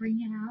you want to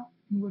bring it out,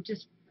 and we'll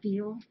just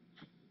feel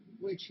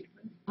which.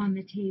 on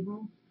the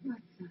table?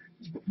 What's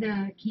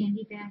The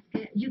candy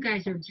basket. You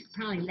guys are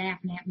probably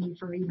laughing at me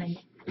for even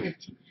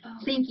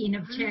thinking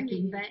of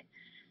checking, but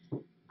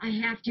I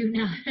have to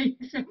now.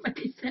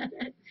 Somebody said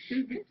it.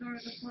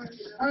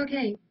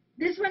 Okay,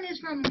 this one is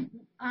from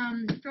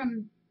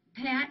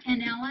Pat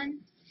and Ellen.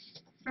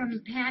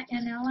 From Pat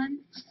and Ellen.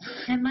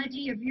 And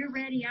Mudgy, if you're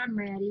ready, I'm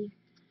ready.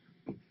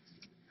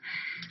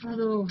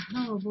 Although,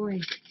 oh boy.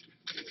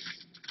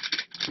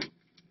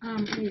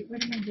 Wait,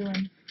 what am I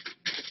doing?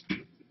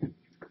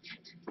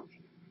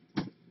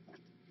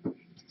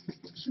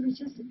 Should we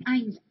just,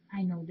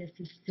 I know this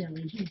is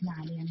silly. He's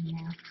not in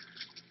there.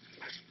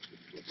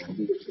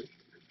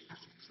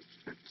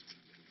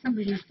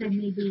 Somebody said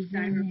maybe he's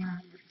in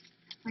there.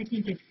 I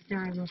think it's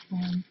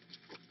styrofoam.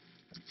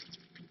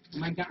 Oh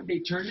my God, they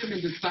turned him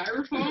into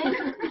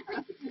styrofoam?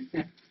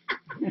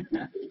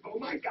 Oh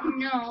my God.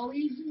 No,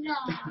 he's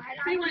not.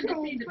 They I wanted to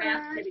was see the hoping.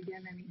 basket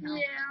again anyhow.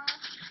 Yeah,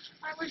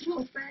 I was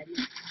hoping.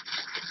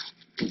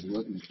 Did you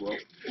look in the quilt?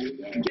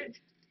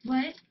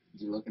 What?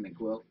 Did you look in the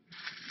quilt?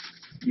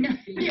 No,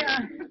 yeah,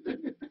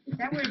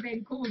 that would have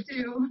been cool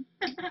too.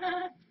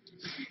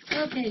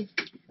 Okay,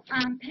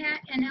 Pat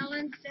and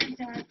Ellen sent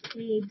us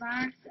a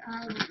box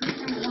of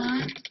Prina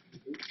One.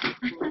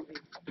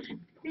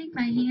 I think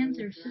my hands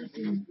are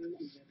shaking.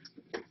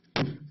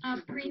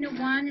 Prina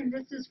One, and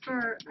this is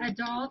for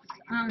adults,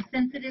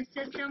 sensitive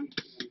system.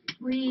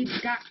 We've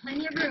got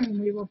plenty of room.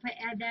 We will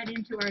add that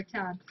into our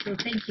tub. So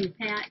thank you,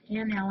 Pat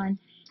and Ellen.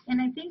 And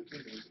I think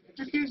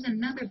that there's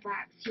another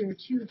box here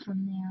too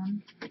from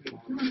them.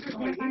 You want to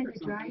put that by the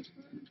dry?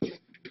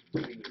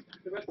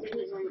 The rest of it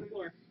was on the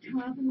floor.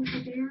 How often was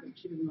it there?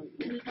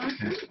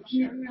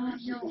 Yeah, no,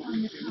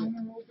 on the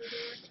counter over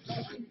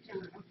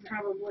there.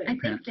 Probably. I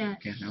think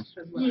that, Cat house?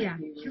 yeah.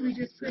 Should we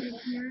just put it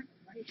here?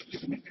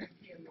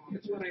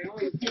 That's what I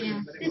always do.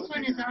 Yeah. but it This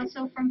one is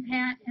also from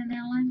Pat and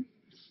Ellen.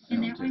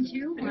 And that one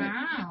too?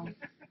 Wow.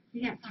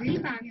 We got 3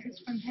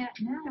 boxes from Pat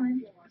and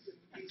Ellen.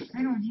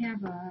 I don't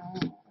have a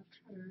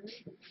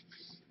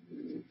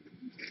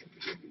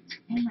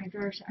Oh my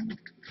gosh, I'm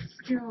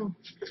still.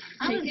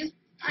 Shaking?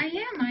 I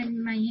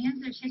am. My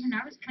hands are shaking.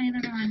 I was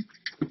planning on.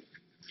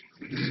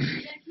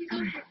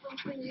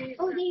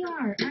 Oh, they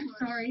are. I'm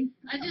sorry.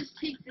 I just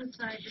peeked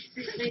inside to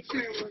see, make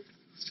sure it was.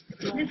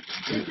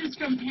 This is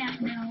from Pat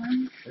and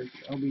Ellen. There's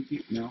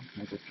LBG? No,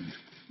 I just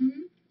Hmm?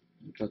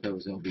 I thought that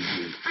was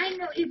LBG. I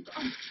know. It's.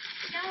 Oh,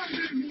 now I'm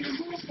going to be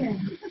looking.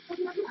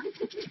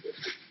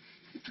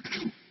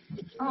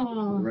 The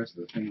Oh. rest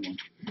of the family.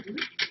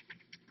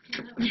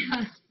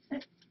 Yeah.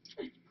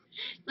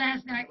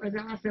 Last night was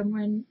awesome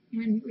when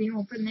we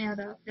opened that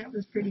up. That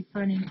was pretty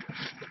funny.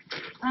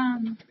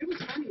 It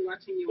was funny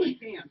watching you on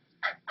cam.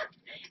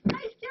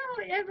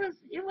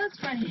 It was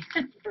funny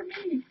for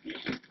me.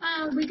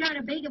 We got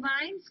a bag of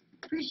vines.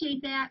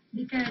 Appreciate that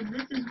because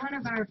this is one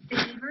of our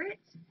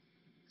favorites.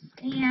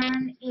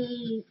 And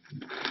a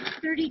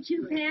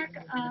 32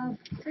 pack of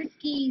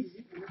Friskies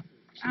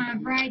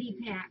variety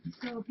pack.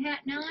 So Pat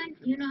and Ellen,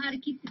 you know how to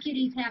keep the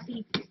kitties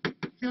happy.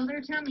 Fill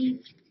their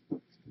tummies.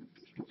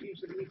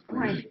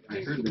 Right. I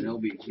heard that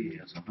LBG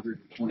has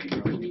 120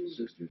 brothers and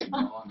sisters.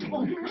 Oh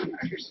no.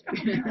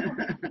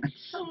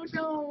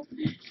 Oh.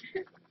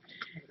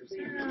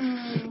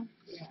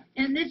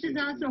 And this is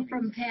also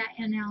from Pat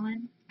and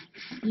Ellen.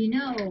 You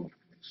know,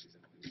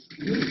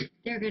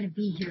 they're going to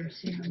be here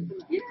soon.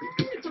 Yeah,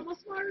 it's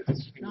almost March.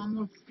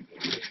 Almost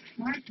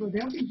March. Well,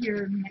 they'll be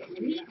here next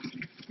week.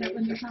 Is that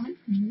when they're coming?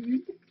 Mm-hmm.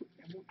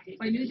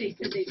 I knew they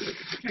said they did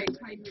try and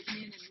tie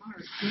moving in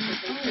March.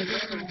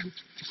 Oh, wow.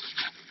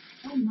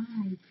 Oh,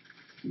 my.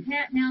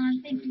 Pat and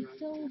Ellen, thank you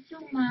so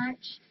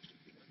much.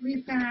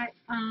 We've got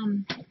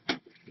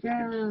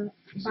the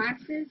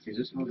boxes. Is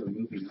this how they're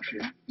moving up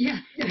here? Yeah.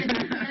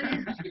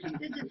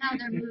 This is how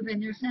they're moving.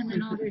 They're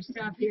sending all their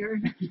stuff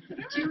here.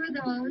 2 of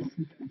those.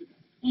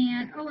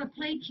 And, a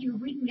play cube.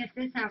 We can get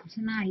this out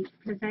tonight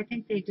because I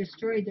think they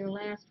destroyed their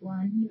last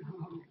one.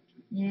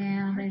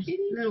 Yeah, they're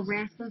little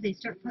rascals. They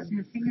start putting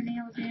their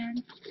fingernails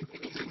in.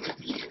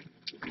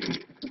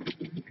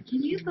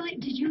 Can you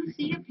did you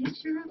see a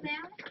picture of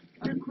that?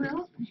 The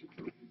quilt?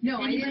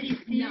 No, Anybody I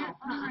didn't. see No, it?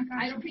 Oh my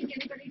gosh. I don't think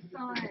anybody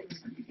saw it.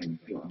 I think I can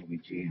feel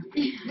LBG.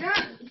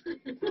 Yeah.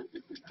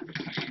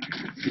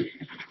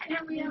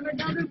 And we have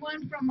another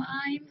one from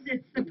Imes.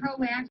 It's the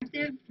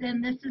Proactive.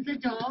 Then this is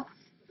adults.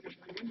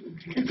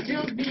 It's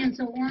still being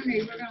so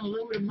ornery, we're going to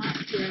load them up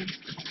here.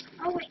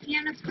 Oh,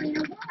 and a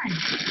Prina one.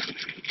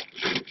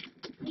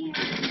 And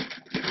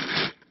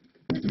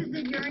this is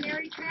the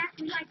urinary tract.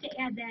 We like to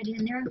add that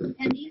in there.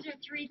 And these are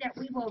 3 that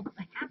we will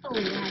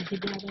happily add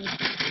together.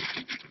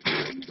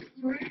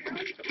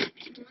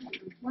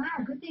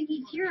 Wow, good thing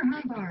he's here,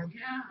 huh, Barb?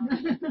 Yeah.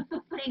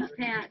 Thanks,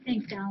 Pat.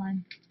 Thanks,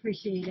 Ellen.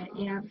 Appreciate it.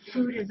 Yeah,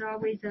 food is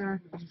always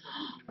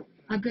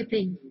a good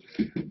thing.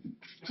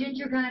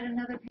 Ginger got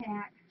another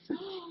pack.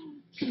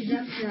 She's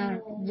up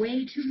to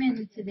way too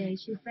many today.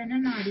 She's been a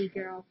naughty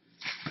girl.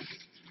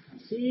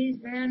 She's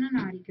been a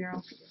naughty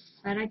girl.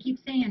 But I keep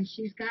saying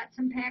she's got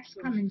some packs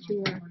coming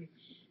to her.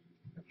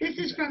 This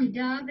is from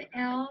Dove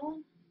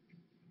L.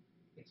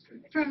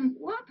 from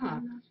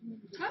Wapak,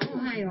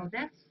 Ohio.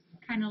 That's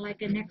kind of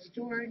like a next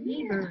door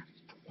neighbor.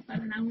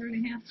 About an hour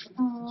and a half.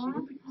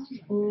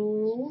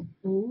 Oh.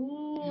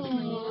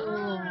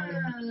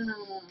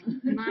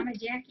 Mama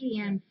Jackie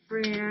and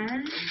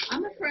friends.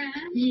 I'm a friend.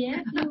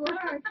 Yes, you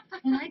are.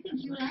 And I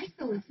think you like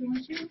those,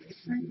 don't you?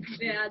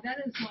 Yeah, that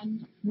is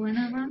one. One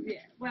of them? Yeah.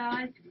 Well,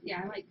 I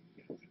like.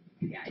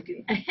 Yeah, I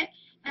do.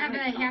 Have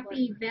a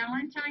happy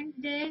Valentine's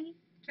Day.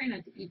 Try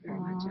not to eat very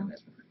much of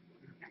it.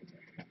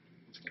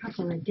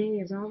 Couple of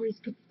days, always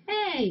good.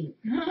 Hey!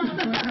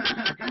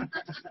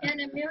 And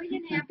a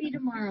million happy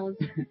tomorrows.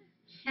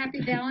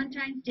 Happy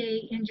Valentine's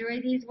Day. Enjoy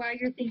these while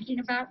you're thinking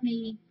about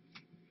me.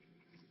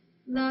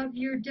 Love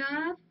your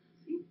dove.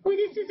 Oh,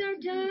 this is our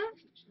dove.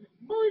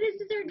 Oh,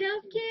 this is our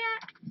dove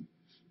cat.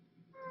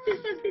 This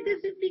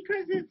is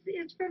because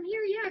it's from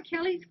here. Yeah,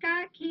 Kelly,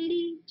 Scott,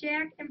 Katie,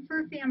 Jack, and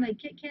Fur Family.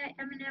 Kit Kat,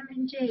 M&M,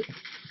 and Jake.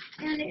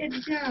 And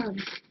it's Dove.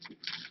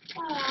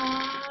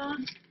 Aww.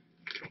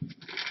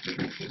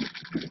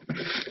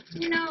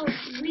 You know,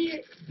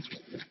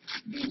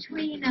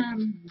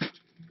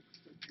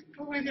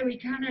 what was it? We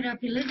counted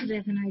up,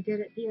 Elizabeth and I did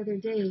it the other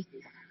day.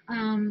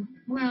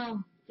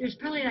 Well, there's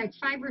probably like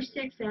 5 or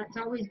 6 that's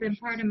always been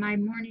part of my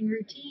morning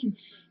routine.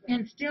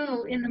 And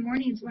still, in the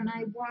mornings when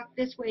I walk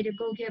this way to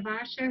go give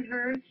Asha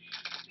her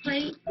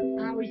plate,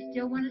 I always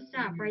still want to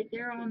stop right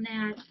there on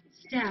that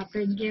step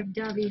and give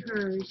Dovey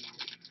hers,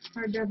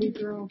 our Dovey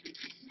girl.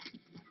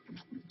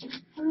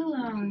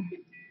 We'll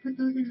put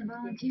those in the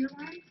volunteer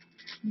line.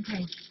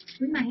 Okay.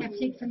 We might have to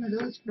take some of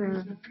those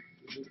for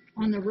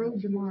on the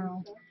road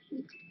tomorrow.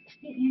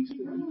 Hey, Angie,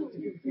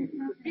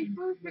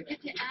 Before we forget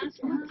to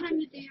ask, what time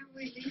of day are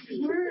we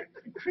leaving?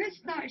 Chris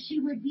thought she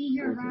would be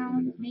here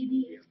around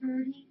maybe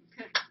 8:30.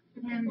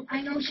 And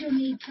I know she'll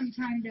need some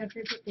time to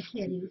visit the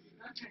kitties.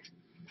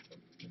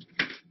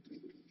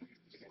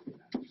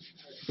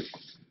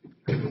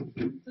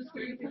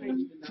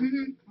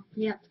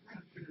 Yep.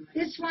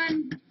 This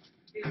one,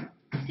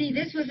 see,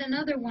 this was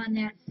another one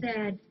that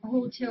said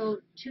hold till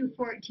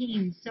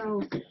 2:14.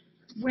 So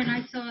when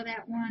I saw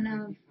that one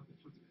of,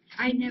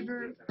 I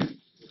never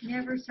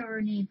saw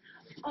her name.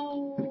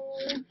 Oh,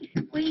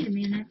 wait a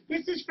minute.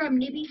 This is from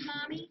Nibby's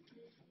mommy.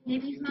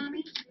 Nibby's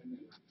mommy.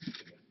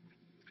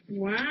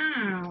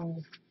 Wow.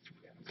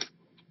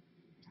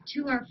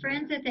 To our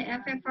friends at the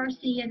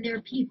FFRC and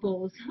their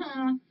peoples.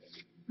 Huh.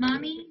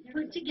 Mommy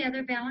put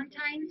together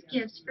Valentine's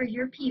gifts for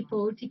your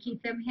people to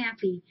keep them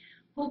happy.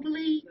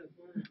 Hopefully,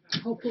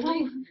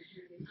 Hopefully.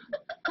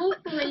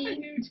 hopefully,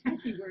 New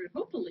tacky word.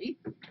 Hopefully.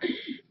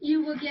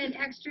 you will get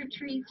extra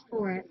treats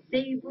for it.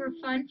 They were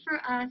fun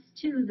for us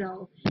too,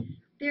 though.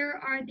 There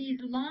are these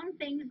long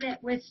things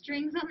that with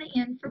strings on the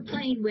end for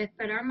playing with,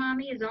 but our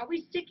mommy is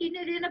always sticking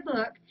it in a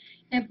book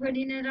and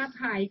putting it up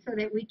high so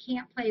that we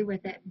can't play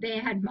with it.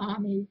 Bad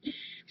mommy.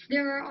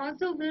 There are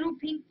also little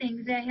pink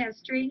things that have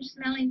strange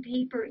smelling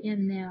paper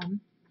in them.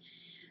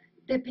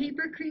 The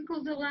paper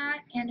crinkles a lot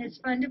and is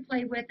fun to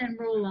play with and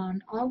roll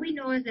on. All we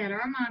know is that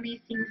our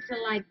mommy seems to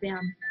like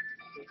them.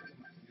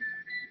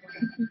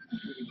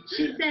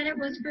 She said it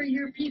was for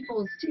your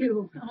peoples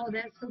too. Oh,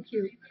 that's so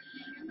cute.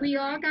 We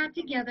all got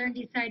together and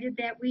decided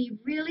that we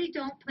really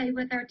don't play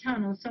with our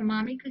tunnel, so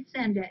Mommy could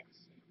send it.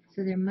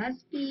 So there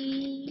must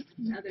be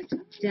Another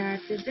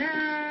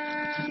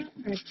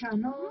a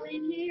tunnel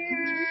in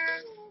here,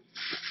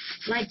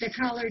 like the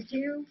color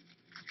too.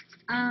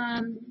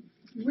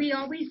 We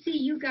always see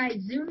you guys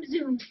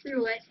zoom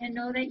through it and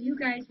know that you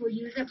guys will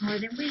use it more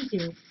than we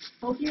do.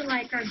 Hope you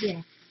like our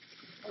gift.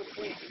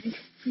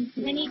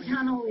 Any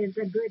tunnel is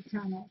a good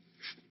tunnel.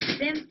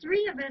 Then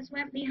 3 of us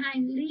went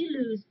behind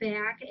Lilu's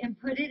back and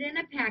put it in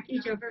a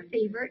package of her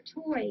favorite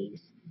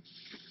toys.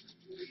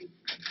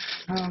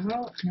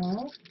 Oh,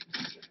 no.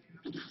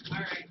 All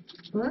right.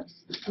 Oops.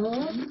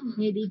 Oh,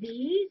 maybe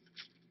these.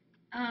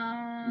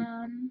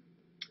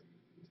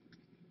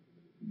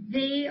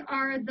 They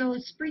are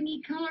those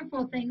springy,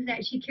 colorful things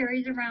that she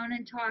carries around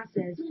and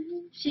tosses.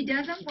 She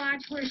doesn't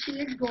watch where she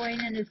is going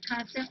and is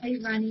constantly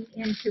running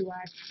into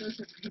us. Those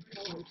are pink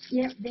colors.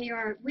 Yep, they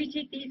are. We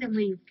take these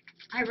and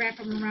I wrap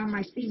them around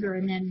my finger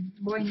and then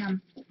boing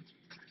them.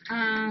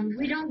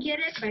 We don't get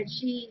it, but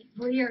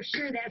we are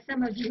sure that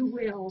some of you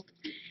will.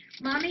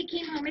 Mommy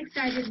came home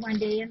excited one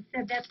day and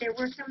said that there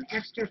were some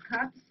extra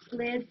cups,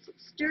 lids,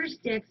 stir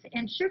sticks,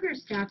 and sugar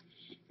stuff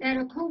that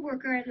a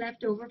coworker had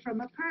left over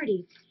from a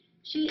party.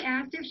 She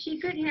asked if she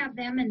could have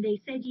them, and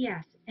they said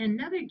yes.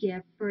 Another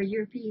gift for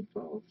your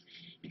people.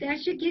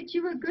 That should get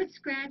you a good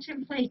scratch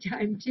and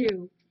playtime,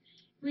 too.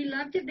 We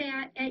love to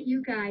bat at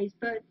you guys,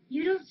 but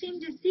you don't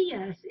seem to see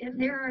us, and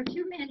there are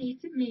too many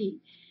to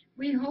meet.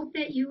 We hope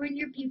that you and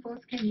your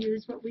peoples can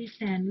use what we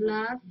send.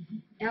 Love,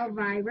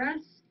 Elvira,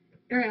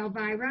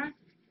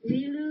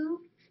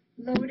 Lilu,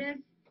 Lotus,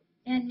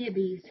 and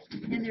Nibbies.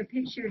 And they're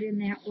pictured in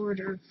that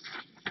order.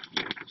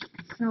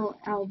 So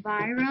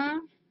Elvira,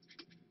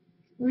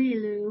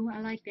 Lilu, I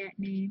like that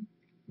name,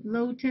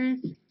 Lotus,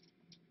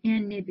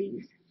 and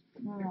Nibbies.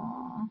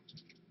 Aww.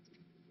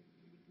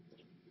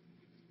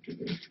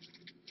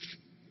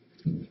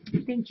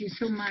 Thank you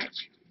so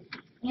much.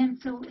 And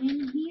so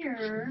in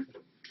here,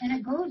 and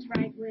it goes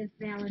right with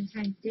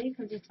Valentine's Day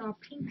because it's all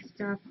pink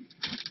stuff,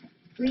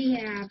 we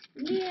have,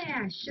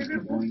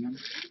 sugar.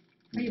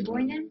 Are you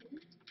boinging?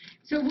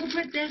 So we'll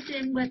put this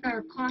in with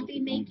our coffee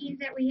makings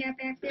that we have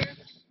back there.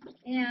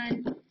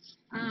 And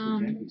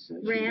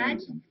red.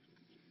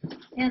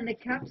 And the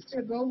cups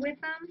to go with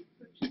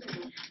them.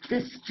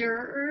 The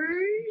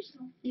stirrers.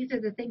 These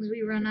are the things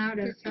we run out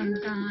of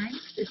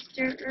sometimes. The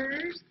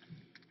stirrers.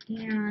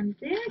 And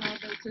this.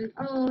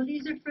 Oh,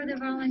 these are for the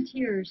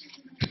volunteers.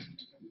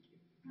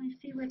 Let's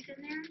see what's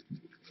in there.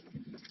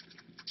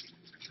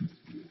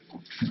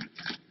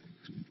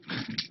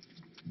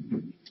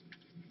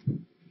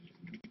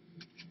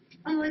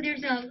 Oh,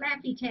 there's a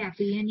Laffy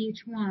Taffy in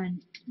each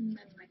one.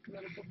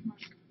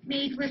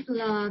 Made with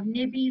love,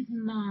 Nibby's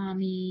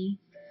mommy.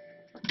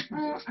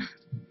 Oh,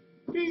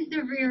 these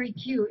are very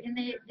cute, and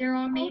they're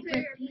all made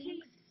with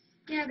pink.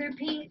 Yeah, they're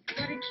pink.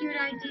 What a cute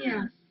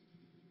idea.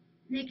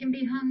 They can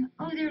be hung.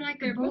 Oh, they're like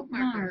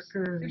bookmarkers.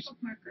 They're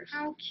bookmarkers.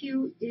 How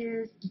cute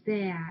is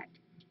that?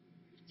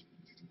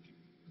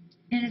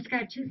 And it's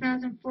got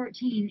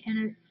 2014,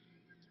 and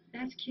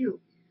that's cute.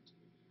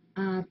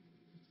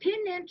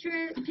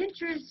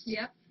 Pinterest.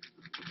 Yep.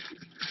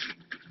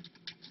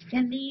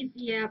 And these,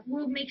 yeah,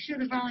 we'll make sure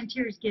the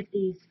volunteers get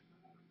these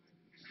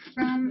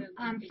from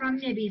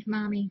Nibby's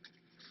mommy.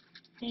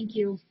 Thank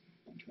you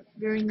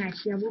very much.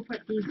 Yeah, we'll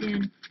put these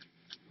in.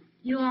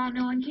 You all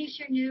know, in case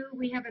you're new,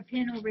 we have a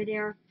pin over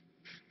there.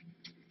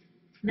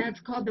 That's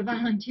called the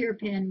volunteer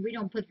pin. We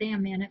don't put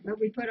them in it, but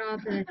we put all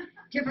the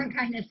different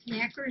kind of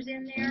snackers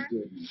in there.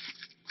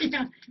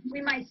 Yeah,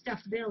 we might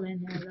stuff Bill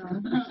in there,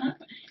 though.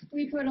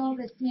 We put all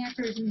the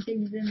snackers and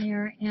things in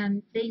there,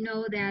 and they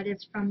know that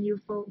it's from you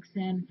folks,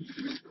 and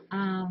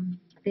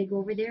they go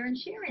over there and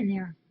share in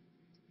there.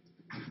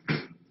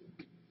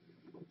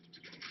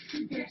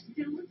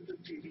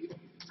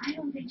 I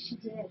don't think she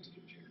did.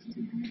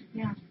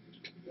 Yeah.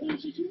 Hey,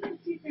 did you want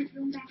to see if there's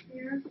room back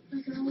there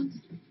for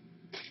those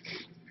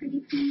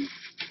pretty things?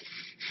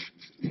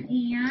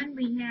 And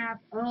we have,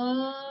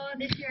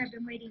 this year I've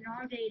been waiting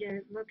all day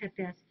to look at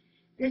this.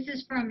 This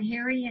is from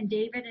Harry and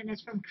David, and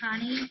it's from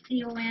Connie,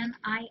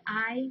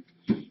 C-O-N-I-I.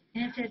 And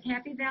it says,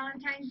 Happy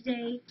Valentine's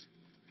Day.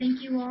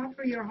 Thank you all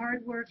for your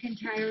hard work and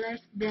tireless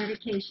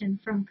dedication,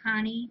 from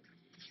Connie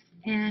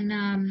and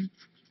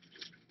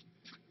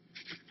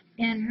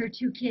her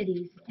 2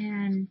 kitties.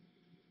 And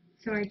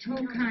so I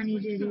told Connie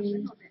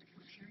today,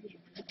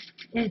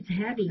 it's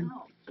heavy.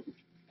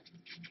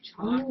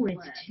 Oh,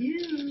 it's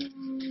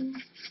 2.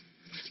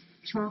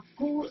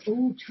 Truffles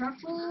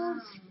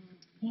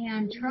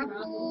and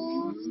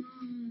truffles.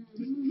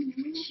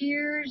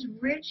 Cheers,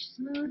 rich,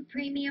 smooth,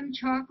 premium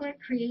chocolate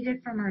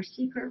created from our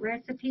secret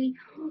recipe.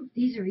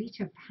 These are each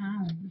a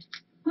pound.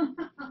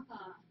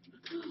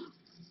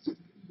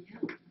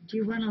 Do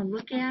you want to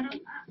look at them?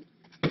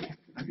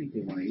 I think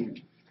they want to eat them.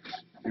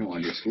 They don't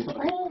want to just look.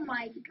 Oh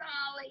my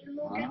golly,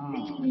 look at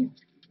these.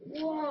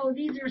 Whoa,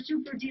 these are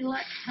super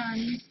deluxe,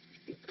 honey.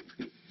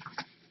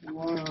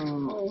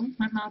 Whoa.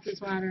 My mouth is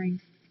watering.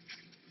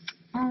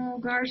 Oh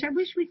gosh, I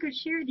wish we could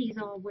share these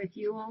all with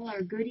you, all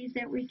our goodies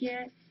that we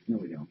get. No,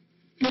 we don't.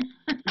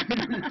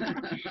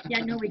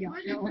 Yeah, no we don't.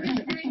 No.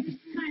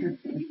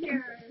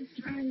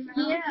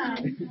 Yeah.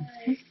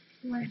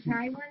 You want to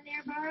try one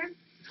there, Barb?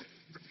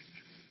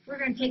 We're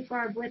going to take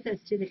Barb with us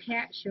to the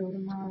cat show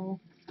tomorrow.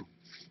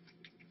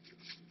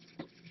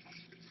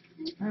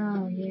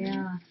 Oh,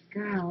 yeah.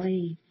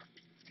 Golly.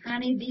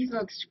 Honey, these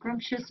look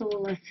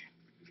scrumptious-olus.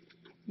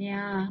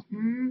 Yeah.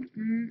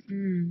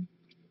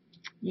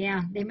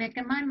 Yeah, they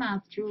making my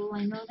mouth drool.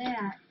 I know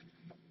that.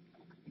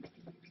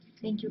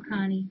 Thank you,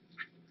 Connie.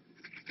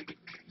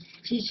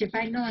 Geez, if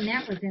I'd known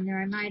that was in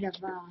there, I might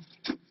have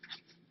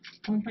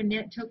opened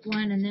it, took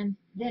one, and then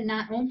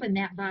not opened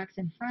that box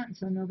in front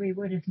so nobody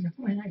would have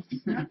known I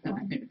snuck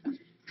one.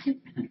 Do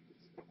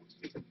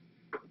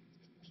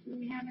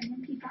we have an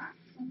empty box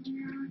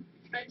somewhere?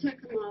 I took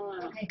them all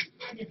out. Okay,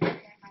 I just put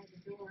that by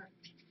the door.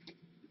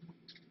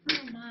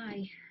 Oh,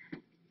 my.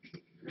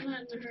 I'm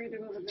not in a hurry to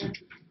go to bed.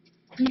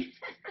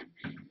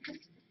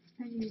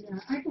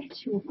 I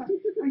bet you are.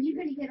 Are you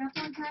going to get up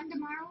on time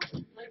tomorrow?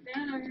 Like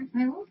that,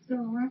 I hope so.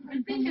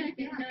 I think I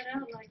can head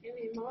out like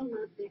any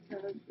moment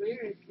because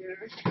Mary's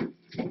here.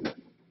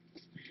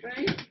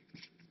 Right?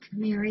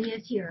 Mary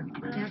is here.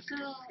 That's, So, a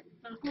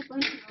whole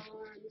bunch of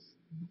alarms.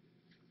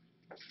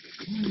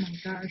 oh my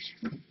gosh.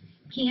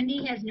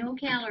 Candy has no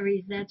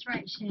calories. That's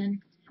right,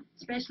 Shin.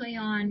 Especially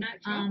on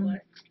Not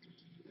chocolate.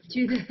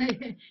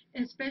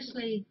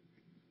 especially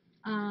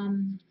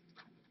on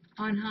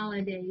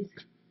holidays.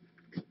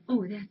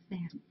 Oh, that's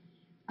that.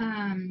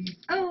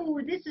 Oh,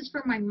 this is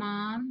for my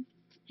mom.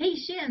 Hey,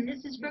 Shin,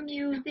 this is from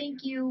you.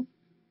 Thank you.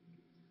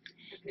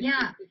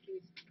 Yeah.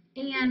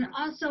 And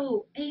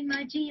also, hey,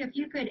 Mudgy, if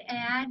you could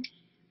add,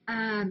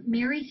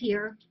 Mary's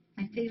here,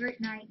 my favorite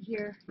night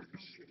here.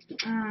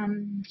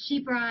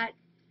 She brought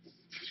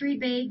 3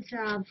 bags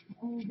of,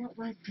 what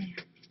was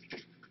that?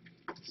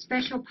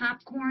 Special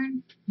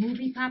popcorn.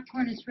 Movie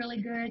popcorn is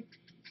really good.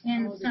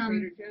 And some,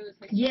 Trader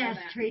Joe's. yes,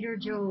 Trader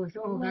Joe's.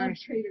 Oh, love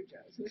gosh. Trader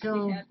Joe's. Wish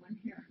So- we had one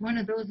here. One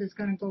of those is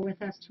going to go with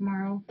us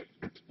tomorrow.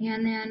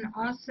 And then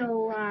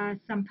also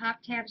some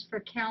pop tabs for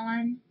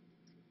Kellen.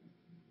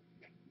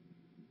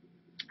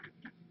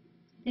 I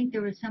think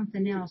there was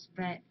something else,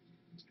 but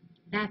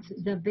that's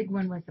the big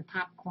one was the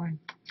popcorn.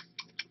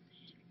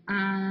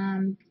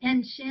 And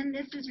Shin,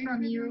 this is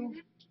from you.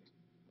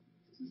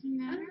 Doesn't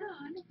I matter. don't know.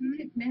 I don't think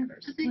it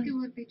matters. I think it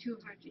would be too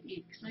hard to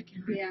eat because I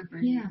can Yeah.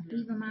 Yeah,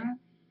 leave them out.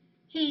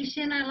 Hey,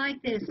 Shin, I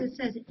like this. It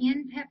says,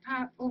 in pet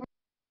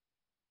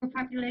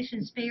overpopulation,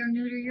 spay or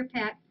neuter your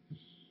pet.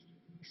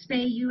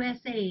 Spay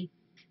USA.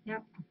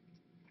 Yep.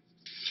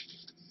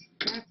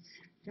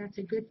 That's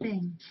a good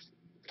thing.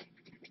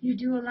 You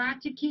do a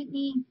lot to keep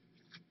me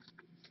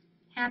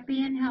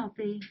happy and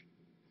healthy.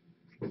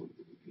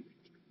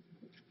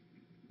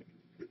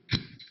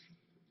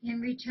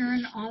 In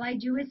return, all I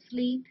do is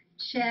sleep,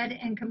 shed,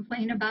 and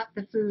complain about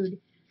the food.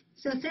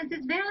 So since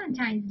it's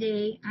Valentine's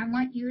Day, I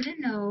want you to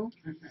know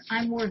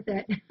I'm worth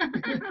it.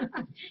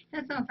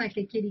 That sounds like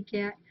a kitty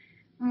cat.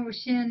 Oh,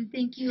 Shin,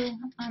 thank you.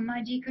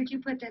 Maji, could you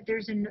put that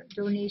there's a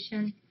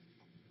donation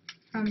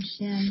from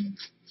Shin?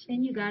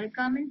 Shin, you gotta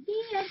come and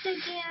see us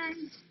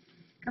again.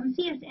 Come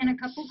see us, and a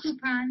couple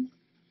coupons.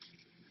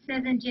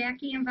 Says, and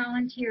Jackie and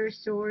volunteers,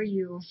 so are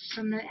you.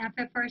 From the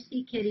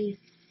FFRC kitties,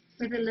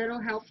 with a little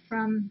help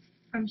from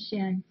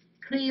Shin.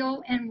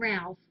 Cleo and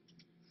Ralph.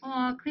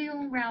 Aw, Cleo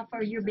and Ralph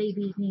are your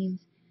baby's names.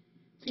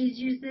 Please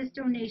use this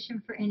donation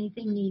for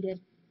anything needed.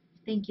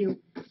 Thank you.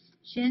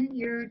 Shin,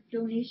 your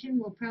donation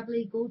will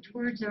probably go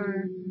towards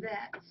our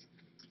vets.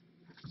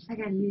 I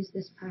gotta use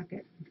this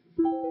pocket.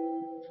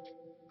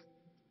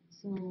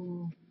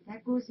 So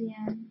that goes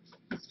in.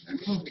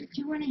 Oh, do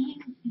you want to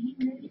hang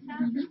this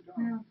out?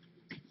 No.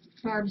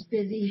 Barb's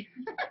busy.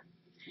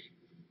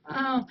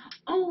 Oh,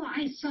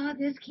 I saw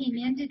this came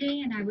in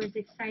today, and I was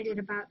excited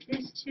about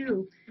this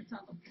too. It's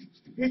all okay.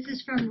 This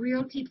is from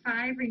Realty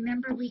 5.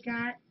 Remember we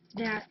got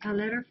a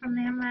letter from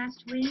them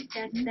last week?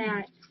 That's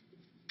that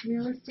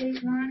real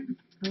estate one.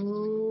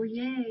 Oh,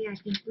 yay, I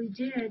think we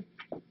did.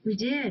 We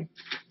did.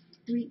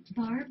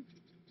 Barb?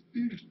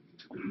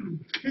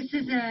 This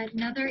is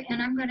another,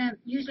 and I'm going to,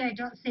 usually I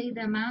don't say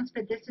the amounts,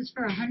 but this is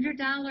for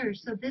 $100.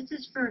 So this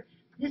is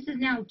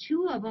now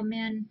 2 of them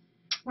in,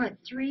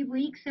 3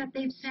 weeks that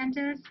they've sent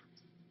us.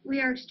 We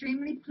are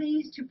extremely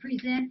pleased to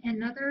present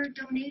another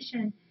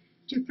donation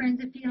to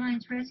Friends of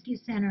Felines Rescue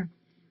Center.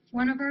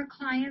 One of our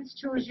clients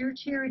chose your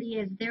charity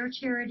as their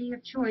charity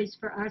of choice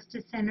for us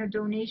to send a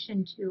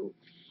donation to.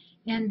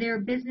 And their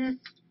business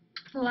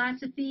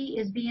philosophy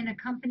is being a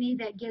company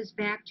that gives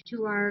back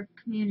to our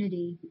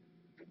community.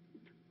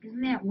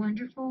 Isn't that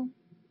wonderful?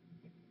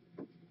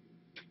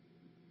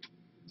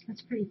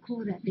 That's pretty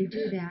cool that they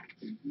do that.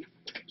 Do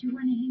you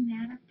want to hang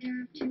that up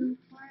there too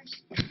for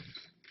us?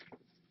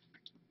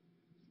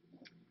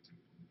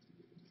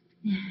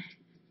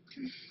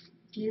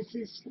 This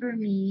is for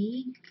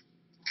me.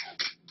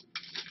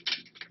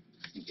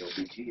 I think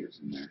LBG is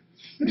in there.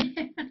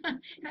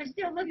 I'm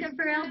still looking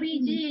for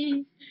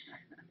LBG.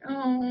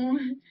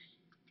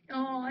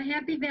 Oh,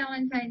 happy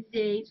Valentine's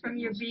Day from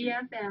your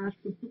BFF.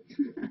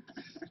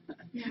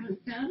 You haven't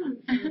found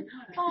them.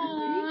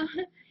 Oh,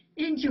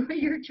 enjoy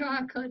your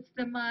chocolates,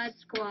 the Mod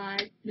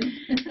Squad.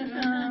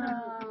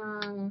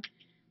 Oh,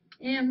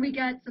 and we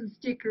got some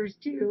stickers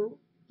too,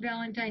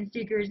 Valentine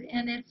stickers,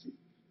 and it's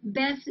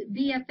best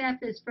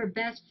BFF is for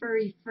best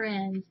furry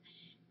friends,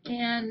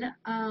 and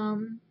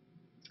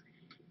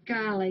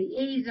golly,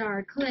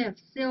 Azar, Cliff,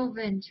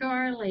 Sylvan,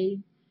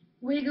 Charlie,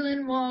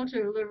 Wigglin,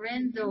 Walter,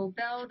 Lorenzo,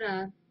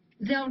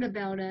 Zelda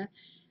Belda,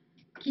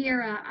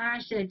 Kira,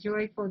 Asha,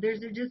 Joyful.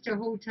 There's just a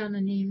whole ton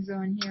of names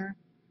on here.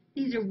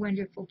 These are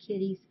wonderful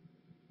kitties.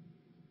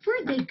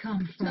 Where'd they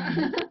come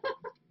from?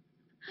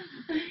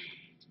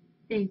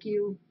 Thank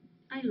you.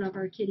 I love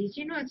our kitties.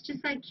 You know, it's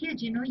just like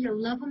kids. You know, you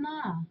love them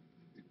all.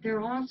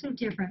 They're all so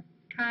different.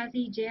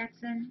 Kazi,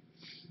 Jackson.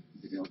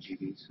 The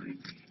LGBT.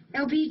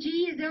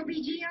 LBG? Is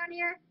LBG on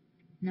here?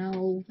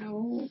 No.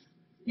 No.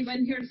 He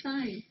wasn't here to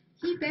sign.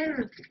 He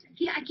better.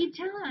 I keep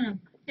telling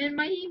him in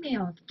my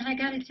emails. And I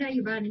got to tell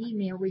you about an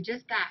email we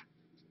just got.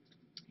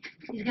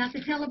 He's got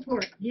the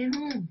teleport. Get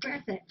home.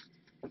 Press it.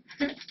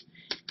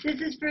 This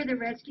is for the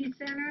rescue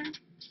center.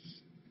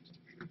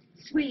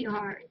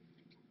 Sweetheart.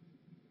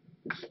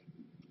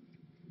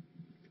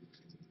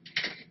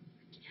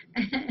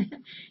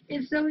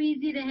 It's so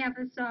easy to have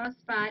a soft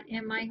spot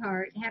in my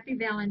heart. Happy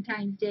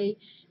Valentine's Day.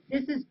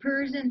 This is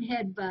Persian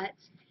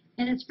Headbutts,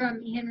 and it's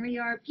from Henry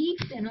R.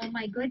 Peaks, and oh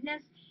my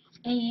goodness,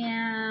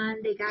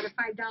 and they got a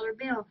 $5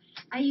 bill.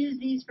 I use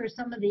these for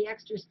some of the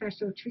extra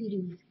special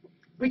treaties,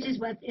 which is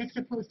what it's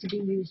supposed to be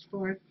used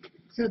for.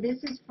 So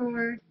this is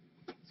for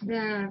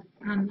the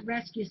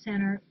rescue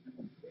center.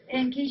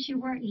 In case you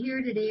weren't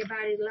here today,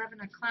 about 11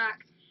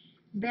 o'clock,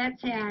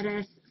 Beth had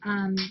us,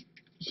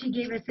 she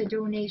gave us a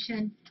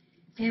donation,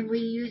 and we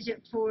used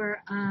it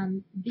for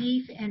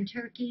beef and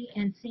turkey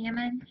and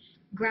salmon,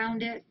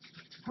 ground it,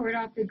 poured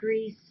off the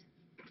grease,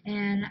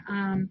 and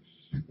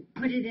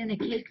put it in a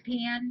cake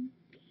pan.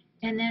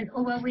 And then,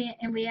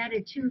 we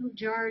added 2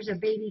 jars of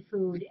baby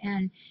food,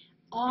 and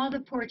all the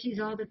Porchies,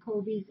 all the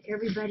Colbys,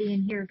 everybody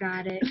in here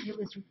got it.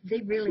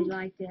 They really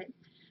liked it.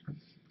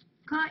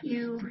 Caught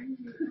you.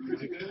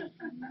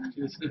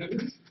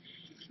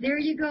 There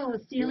you go,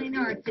 stealing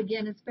arts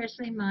again,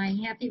 especially mine.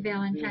 Happy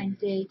Valentine's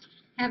Day.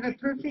 Have a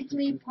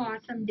perfectly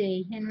awesome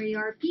day. Henry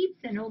R. Peeps,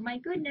 and oh my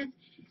goodness.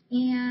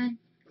 And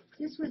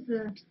this was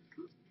the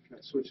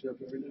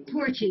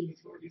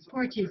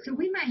Porchies. So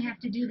we might have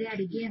to do that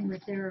again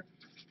with their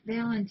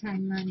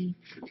Valentine money.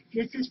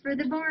 This is for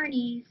the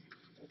Barneys.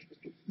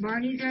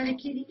 Barneys are the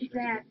kitties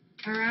that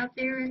are out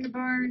there in the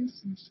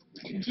barns.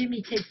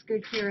 Jimmy takes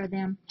good care of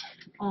them.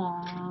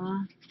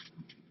 Aww.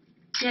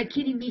 Yeah,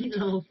 Kitty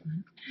Meatloaf.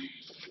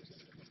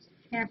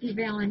 Happy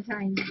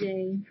Valentine's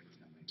Day.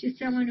 To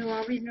someone who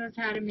always knows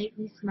how to make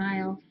me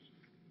smile.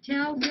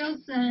 Tell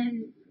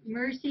Wilson,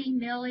 Mercy,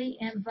 Millie,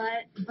 and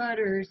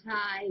Butters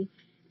hi.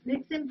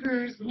 Vixen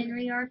Purse,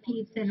 Henry R.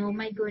 Peeps, and oh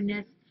my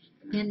goodness,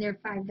 and their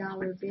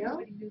 $5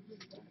 bill.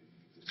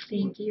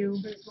 Thank you.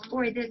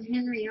 Boy, this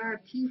Henry R.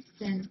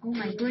 Peeps, and oh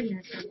my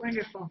goodness, they're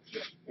wonderful.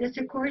 This,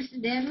 of course,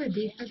 then would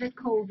be for the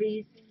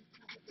Colbys.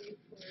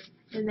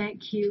 Isn't that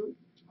cute?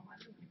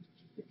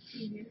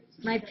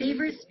 My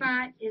favorite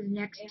spot is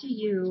next to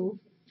you.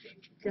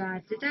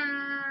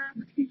 Da-da-da.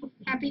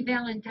 Happy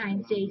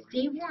Valentine's Day.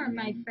 Stay warm,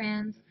 my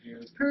friends.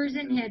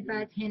 Persian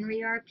Headbutts,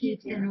 Henry R.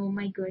 Peeps, and oh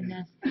my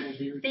goodness.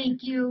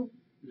 Thank you.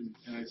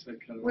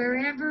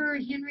 Wherever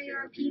Henry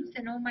R. Peeps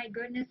and oh my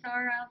goodness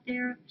are out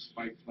there,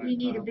 we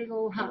need a big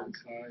old hug.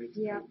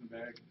 Yep.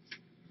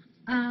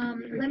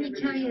 Let me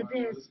tell you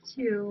this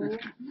too.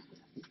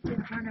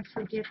 Didn't want to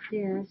forget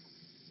this.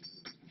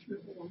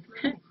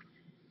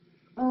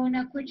 Oh,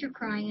 now quit your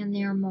crying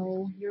there,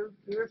 Mo.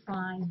 You're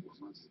fine.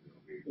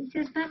 It's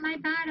just that my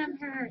bottom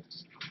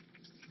hurts.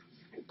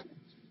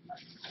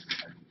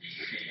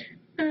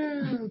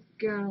 Oh,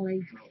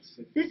 golly.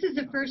 This is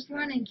the first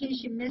one, in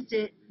case you missed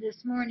it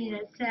this morning.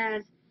 It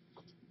says,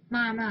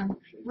 Mama,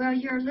 well,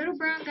 your little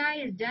brown guy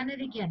has done it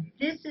again.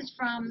 This is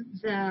from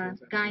the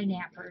Guy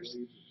Nappers.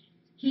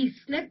 He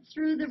slipped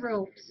through the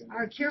ropes.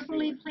 Our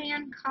carefully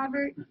planned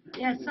covert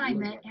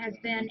assignment has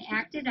been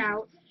acted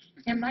out,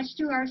 and much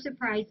to our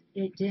surprise,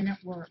 it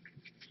didn't work.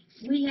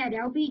 We had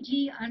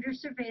LBG under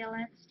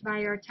surveillance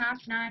by our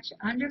top-notch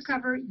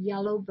undercover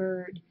yellow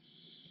bird.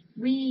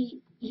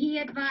 He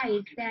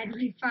advised that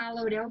he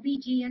followed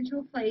LBG into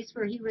a place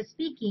where he was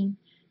speaking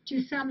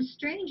to some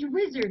strange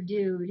wizard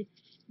dude.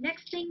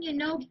 Next thing you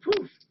know,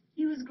 poof,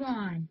 he was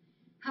gone.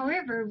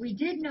 However, we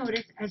did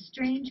notice a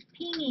strange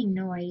pinging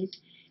noise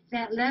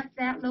that left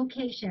that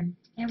location,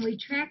 and we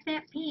tracked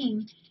that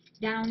ping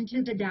down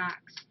to the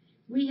docks.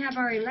 We have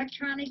our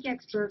electronic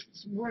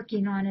experts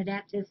working on it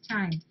at this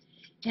time.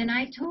 And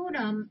I told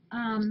him,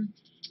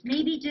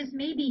 maybe, just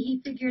maybe,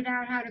 he figured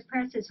out how to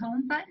press his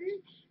home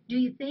button. Do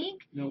you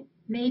think? Nope.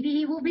 Maybe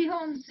he will be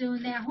home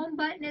soon. That home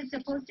button is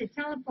supposed to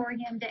teleport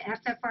him to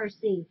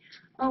FFRC.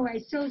 Oh, I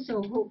so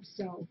hope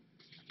so.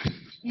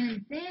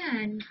 And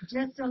then,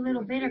 just a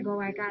little bit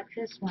ago, I got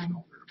this one.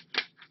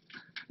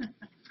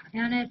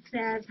 And it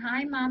says,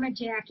 "Hi, Mama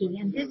Jackie,"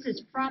 and this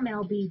is from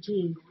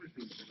LBG.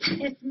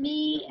 It's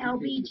me,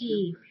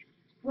 LBG.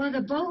 Well,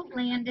 the boat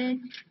landed.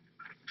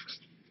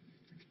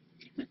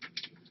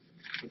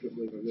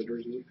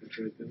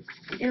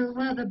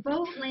 Well, the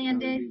boat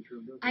landed.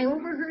 I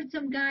overheard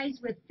some guys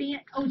with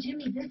oh,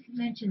 Jimmy, this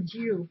mentions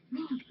you.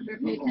 Better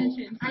pay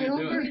attention. I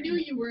knew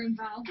you were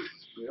involved.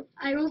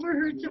 I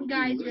overheard some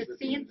guys with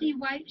fancy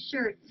white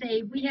shirts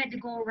say we had to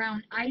go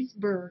around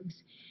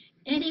icebergs.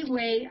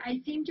 Anyway, I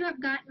seem to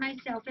have gotten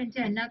myself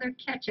into another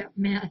catch-up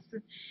mess.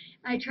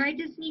 I tried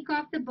to sneak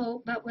off the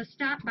boat, but was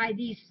stopped by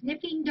these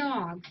sniffing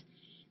dogs.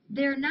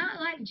 They're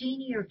not like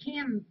Janie or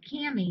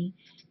Cammy.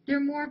 They're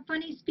more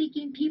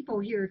funny-speaking people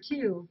here,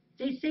 too.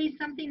 They say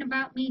something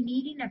about me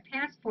needing a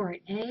passport,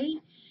 eh?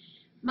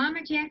 Mama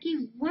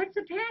Jackie, what's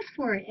a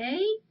passport, eh?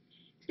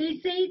 They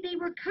say they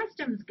were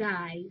customs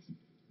guys,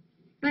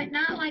 but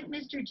not like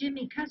Mr.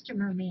 Jimmy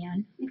Customer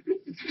Man.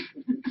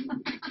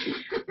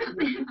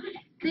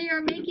 They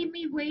are making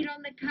me wait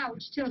on the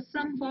couch till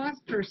some boss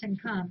person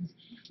comes.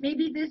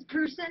 Maybe this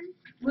person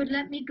would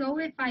let me go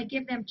if I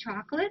give them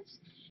chocolates?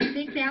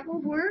 Think that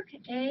will work,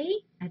 eh?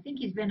 I think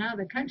he's been out of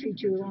the country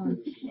too long.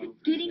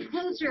 Getting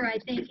closer, I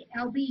think.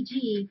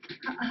 LBG.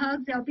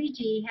 Hugs,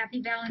 LBG.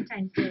 Happy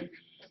Valentine's Day.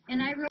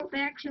 And I wrote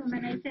back to him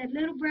and I said,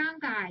 little brown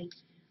guy,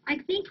 I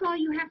think all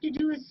you have to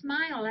do is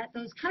smile at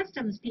those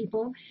customs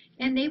people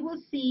and they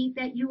will see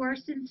that you are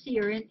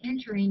sincere in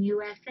entering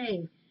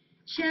USA.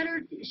 Shed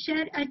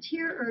a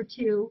tear or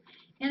two,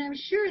 and I'm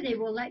sure they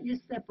will let you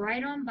slip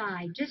right on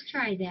by. Just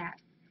try that.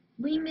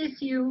 We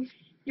miss you.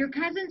 Your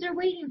cousins are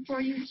waiting for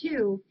you,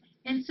 too,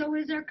 and so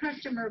is our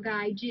customer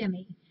guy,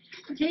 Jimmy.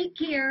 Take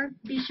care.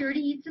 Be sure to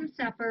eat some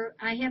supper.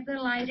 I have the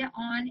light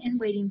on and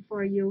waiting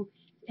for you,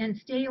 and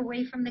stay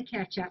away from the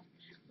ketchup.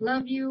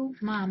 Love you,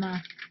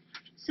 Mama.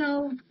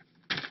 So,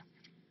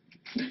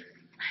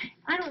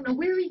 I don't know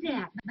where he's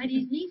at, but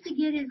he needs to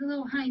get his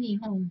little hiney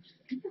home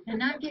and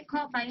not get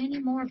caught by any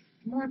more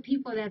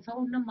people that's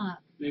holding him up.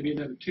 Maybe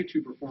another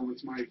tutu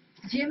performance might.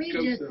 Jimmy,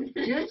 Go just so.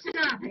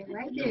 stop it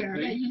right there.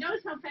 Yeah, you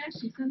notice how fast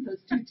she sent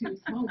those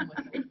tutus home with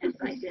her. Yes,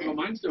 I did. Oh,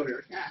 mine's still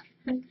here. Yeah.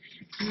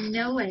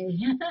 No way.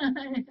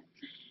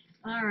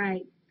 All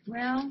right.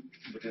 Well,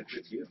 But that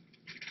fits you.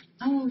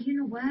 oh, you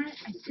know what?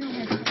 I still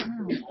have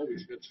something else.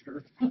 Always fits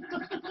her. We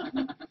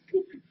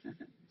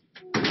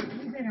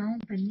better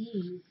open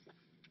these.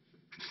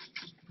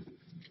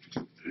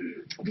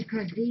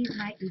 Because these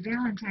might be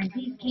Valentine's.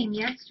 These came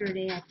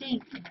yesterday, I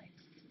think.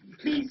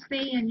 Please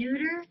spay and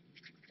neuter.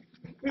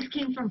 This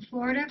came from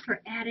Florida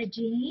for Ada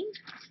Jean.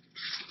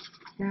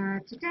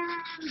 Da-da-da,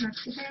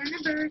 must have been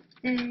a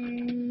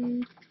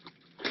birthday.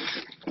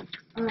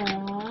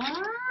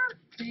 Aww.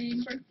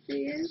 Same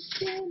birthday as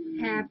Jenny.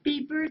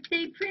 Happy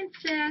birthday,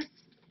 princess.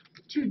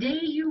 Today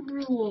you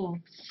rule.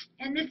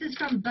 And this is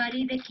from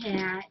Buddy the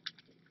cat.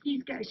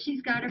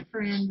 She's got a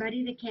friend,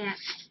 Buddy the cat.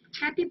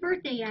 Happy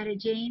birthday, Ada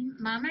Jane.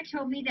 Mama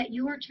told me that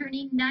you are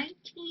turning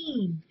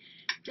 19.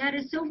 That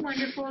is so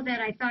wonderful that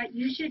I thought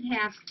you should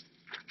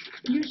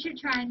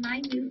try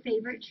my new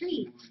favorite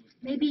treat.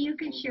 Maybe you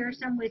can share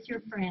some with your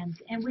friends,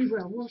 and we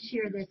will. We'll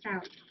share this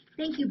out.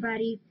 Thank you,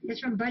 Buddy. It's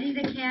from Buddy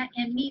the cat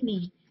and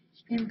Mimi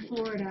in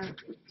Florida.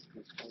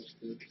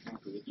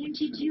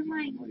 Angie, do you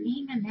mind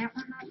hanging that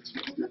one up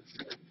too?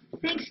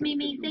 Thanks,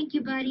 Mimi. Thank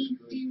you, Buddy.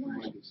 Do you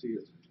want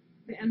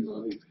the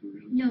envelope?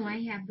 No, I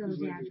have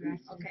those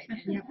addresses. Okay.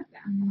 Yep.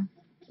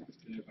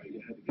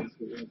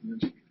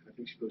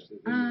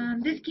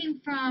 This came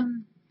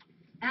from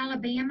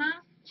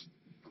Alabama.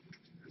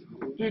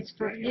 It's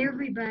for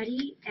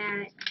everybody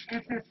at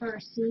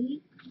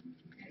FFRC.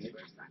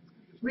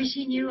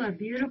 Wishing you a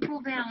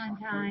beautiful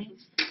Valentine.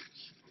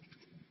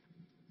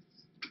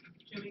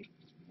 Jimmy,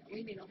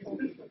 we need a whole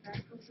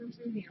that goes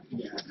into here.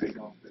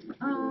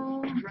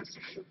 Oh,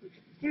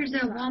 here's a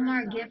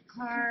Walmart gift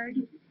card.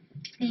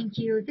 Thank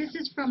you. This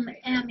is from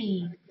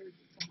Emmy.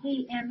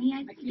 Hey, Emmy,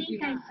 I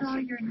think I saw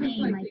your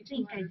name. I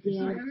think I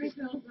did.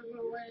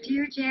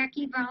 Dear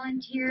Jackie,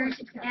 volunteers,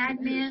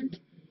 admins,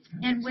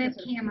 and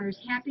webcammers,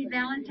 happy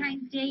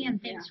Valentine's Day and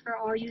thanks for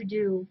all you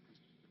do.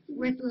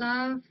 With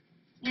love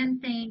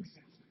and thanks,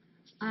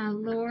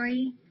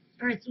 Lori,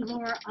 or it's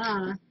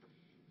Laura,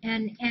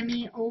 and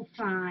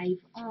Emmy05.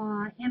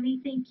 Aw,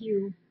 Emmy, thank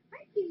you.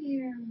 Thank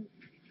you.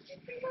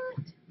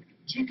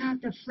 Check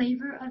out the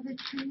flavor of the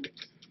troops.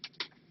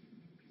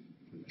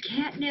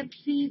 Catnip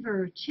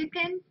fever,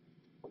 chicken,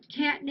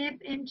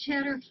 catnip, and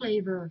cheddar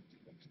flavor.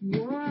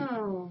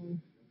 Whoa.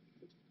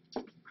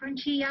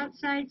 Crunchy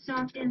outside,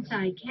 soft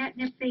inside.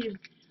 Catnip flavor.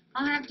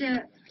 I'll have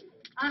to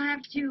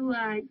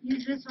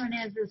use this one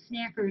as the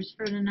snackers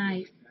for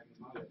tonight.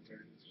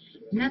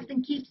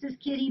 Nothing keeps this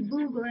kitty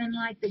boogling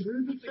like the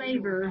groovy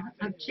flavor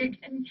of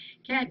chicken,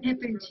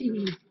 catnip, and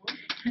cheese.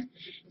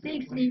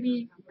 Thanks,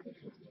 Mimi.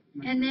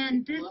 And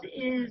then this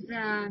is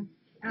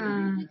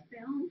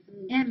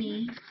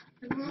Emmy.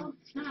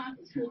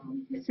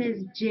 It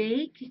says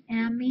Jake,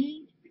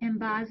 Emmy, and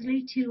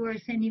Bosley too are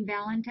sending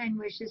Valentine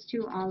wishes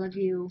to all of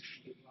you.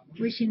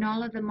 Wishing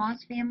all of the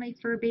Moss family,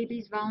 fur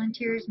babies,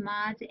 volunteers,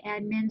 mods,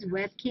 admins,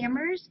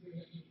 webcammers,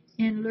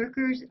 and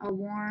lurkers a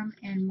warm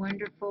and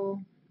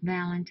wonderful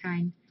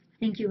Valentine.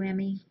 Thank you,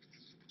 Emmy.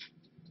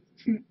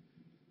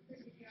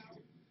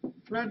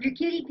 Love your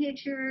kitty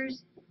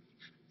pictures.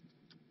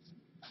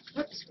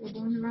 Whoops, we're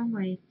going the wrong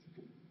way.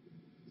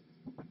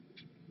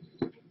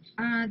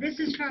 This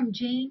is from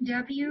Jane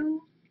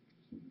W.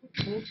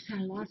 Oops,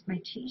 I lost my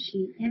cheat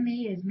sheet.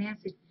 MA is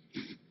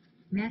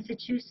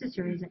Massachusetts,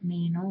 or is it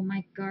Maine? Oh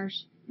my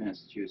gosh.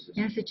 Massachusetts.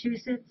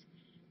 Massachusetts.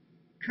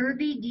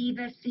 Curvy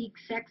diva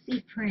seeks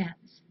sexy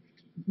prince.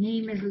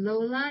 Name is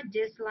Lola.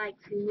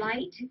 Dislikes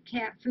light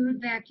cat food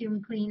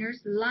vacuum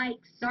cleaners.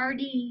 Likes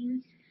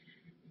sardines,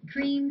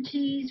 cream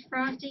cheese,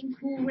 frosting,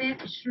 Cool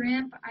Whip,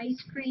 shrimp,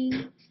 ice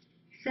cream.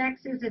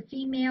 Sex is a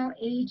female.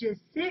 Age is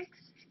 6.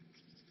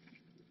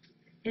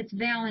 It's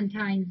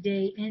Valentine's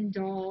Day.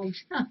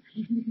 Indulge.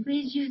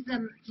 Please use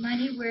the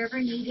money wherever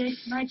needed.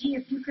 Smudgy,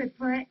 if you could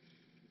put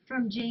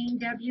from Jane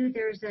W.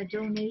 There's a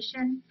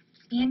donation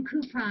and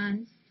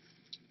coupons.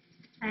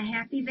 A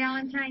happy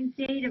Valentine's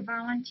Day to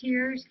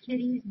volunteers,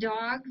 kitties,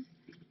 dogs,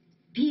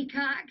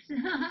 peacocks,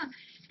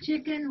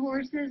 chicken,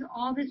 horses,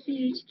 all the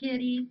CH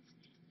kitties,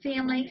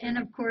 family, and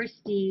of course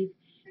Steve.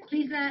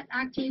 Please let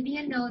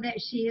Octavia know that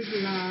she is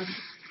loved.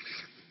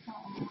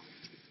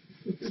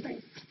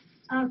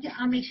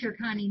 I'll make sure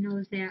Connie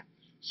knows that.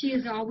 She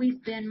has always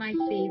been my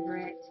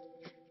favorite.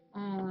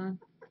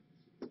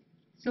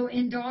 So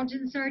indulge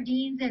in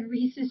sardines and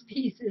Reese's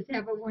Pieces.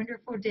 Have a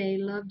wonderful day.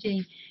 Love,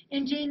 Jane.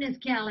 And Jane is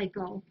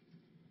Calico.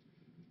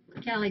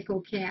 Calico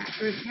Cat,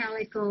 or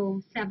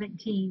Calico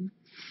 17.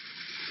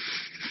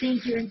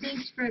 Thank you, and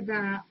thanks for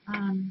the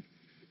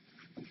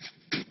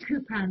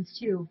coupons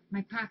too.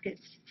 My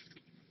pockets.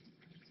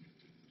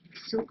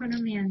 Soaking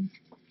them in.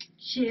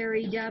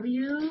 Sherry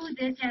W.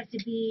 This has to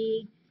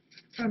be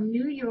from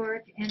New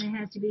York, and it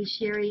has to be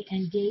Sherry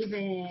and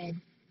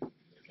David.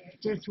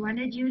 Just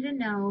wanted you to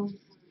know.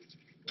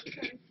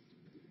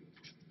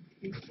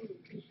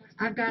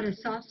 I've got a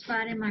soft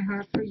spot in my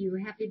heart for you.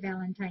 Happy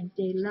Valentine's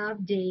Day.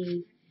 Love,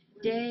 Dave.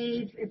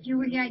 Dave, if you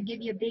were here, I'd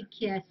give you a big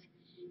kiss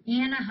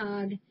and a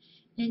hug.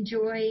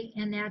 Enjoy,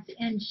 and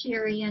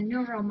Sherry, and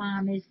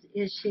Neuromom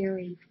is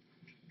Sherry.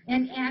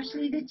 And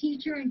Ashley, the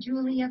teacher, and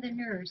Julia, the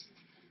nurse.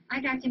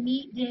 I got to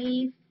meet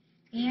Dave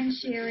and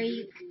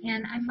Sherry,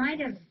 and I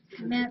might have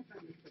met,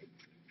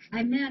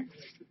 I'm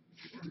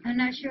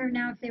not sure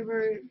now if they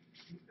were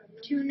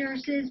 2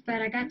 nurses,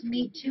 but I got to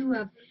meet 2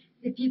 of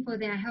the people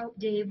that helped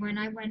Dave when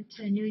I went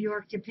to New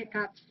York to pick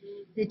up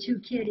the 2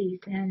 kitties,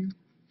 and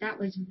that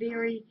was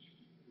very,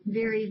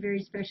 very,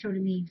 very special to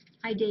me.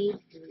 Hi, Dave.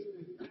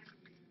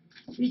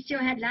 We still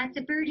had lots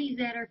of birdies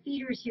at our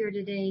feeders here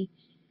today,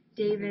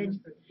 David.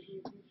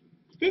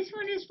 This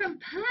one is from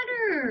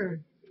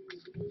Putter.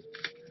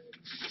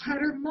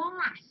 Putter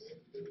Moss.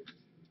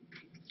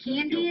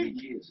 Candy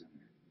is,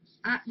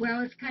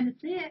 well, it's kind of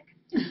thick.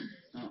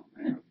 Oh,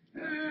 yeah.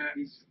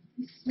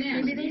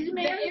 Maybe they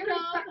smell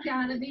Sucked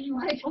out of it,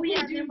 like, oh,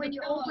 yeah, and then when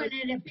you open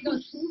it, it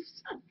goes.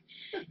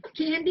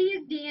 Candy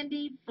is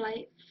dandy,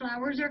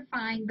 flowers are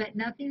fine, but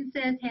nothing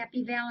says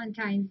Happy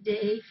Valentine's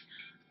Day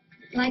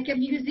like a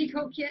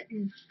musical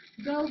kitten.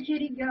 Go,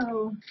 kitty,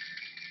 go.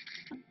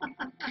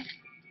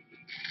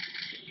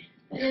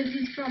 This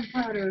is from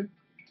Putter.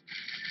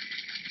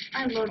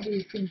 I love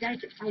these things. I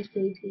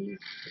save these.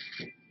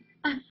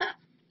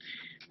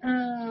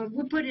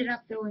 We'll put it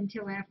up, though,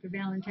 until after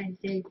Valentine's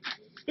Day.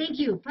 Thank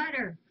you,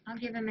 Putter. I'll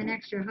give him an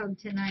extra hug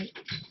tonight.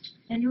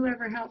 And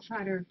whoever helped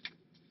Putter.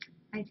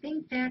 I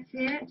think that's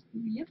it.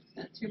 Yep,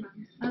 that's your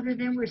mom. Other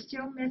than we're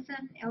still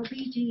missing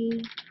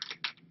LBG.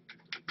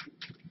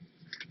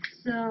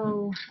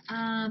 So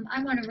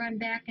I want to run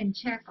back and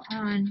check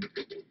on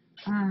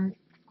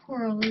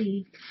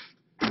Coralie.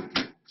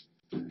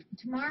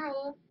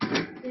 tomorrow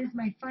is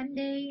my fun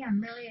day.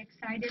 I'm really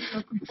excited,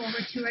 looking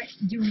forward to it.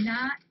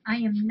 I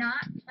am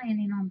not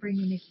planning on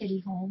bringing a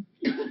kitty home.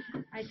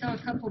 I saw a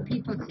couple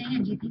people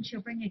saying, do you think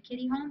she'll bring a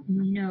kitty home?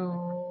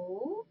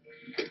 No.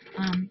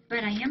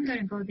 But I am going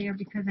to go there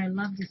because I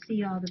love to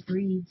see all the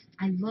breeds.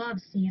 I love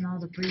seeing all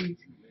the breeds.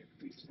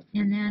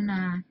 And then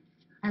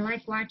I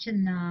like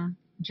watching the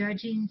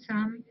judging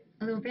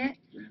a little bit.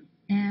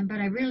 But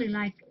I really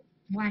like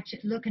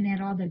looking at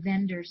all the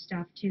vendor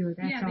stuff too.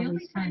 That's yeah, the always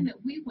only fun. time that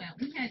we went,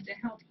 we had to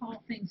help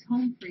haul things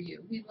home for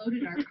you. We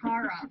loaded our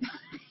car up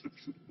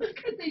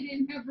because they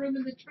didn't have room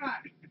in the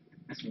truck.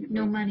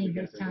 No money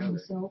this time,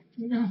 so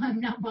no, I'm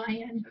not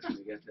buying. That's when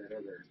we got that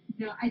other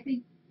No, I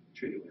think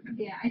treaty with it.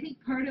 yeah, I think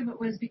part of it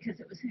was because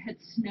it had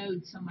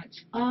snowed so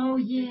much. Oh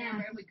yeah,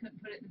 Remember, we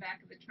couldn't put it in the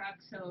back of the truck,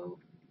 so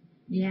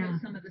we yeah,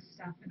 put some of the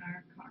stuff in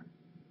our car.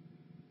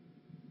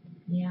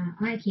 yeah.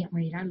 I can't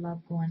wait. I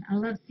love going. I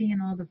love seeing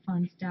all the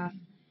fun stuff.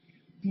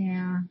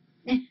 Yeah.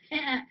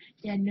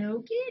 Yeah,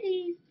 no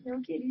kitties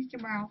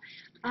tomorrow.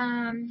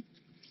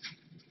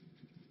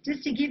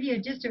 Just to give you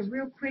just a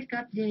real quick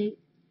update,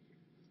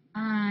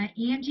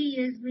 Angie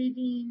is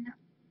leaving,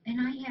 and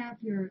I have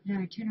the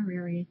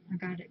itinerary. I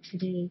got it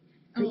today,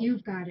 but Oh,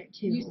 you've got it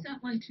too. You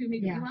sent one to me,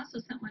 but Yeah. you also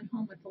sent one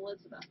home with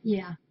Elizabeth.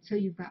 Yeah, so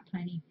you've got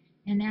plenty,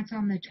 and that's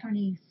on the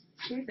 26th.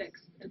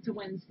 It's a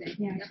Wednesday.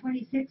 Yeah, Yep.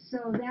 26th.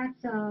 So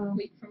that's A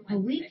week from Wednesday. a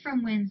week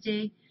from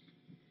Wednesday.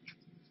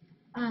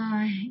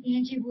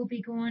 Angie will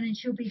be going, and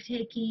she'll be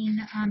taking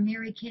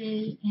Mary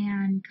Kay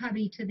and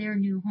Cubby to their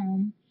new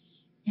home.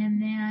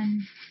 And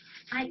then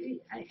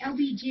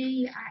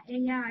LBG,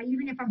 yeah,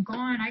 even if I'm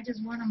gone, I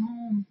just want them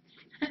home.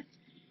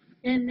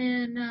 And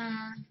then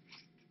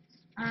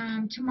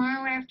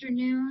tomorrow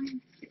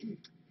afternoon,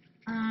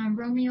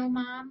 Romeo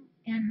Mom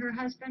and her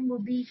husband will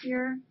be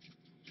here.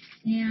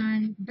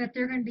 But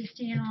they're going to be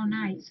staying all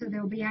night, so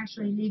they'll be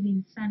actually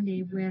leaving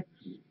Sunday with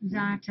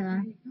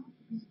Zata.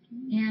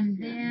 And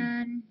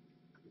then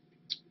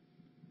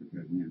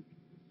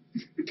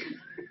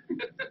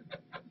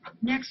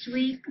next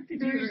week,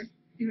 Did you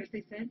hear what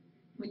they said?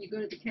 When you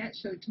go to the cat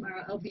show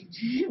tomorrow,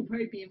 LBG will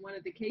probably be in one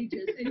of the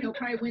cages, and he'll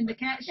probably win the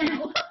cat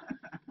show.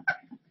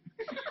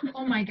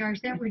 oh my gosh,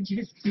 that would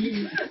just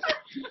be.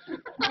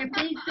 If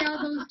they sell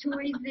those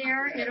toys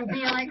there, it'll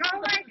be like, oh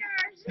my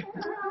gosh.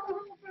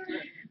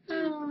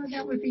 Oh,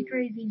 that would be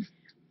crazy.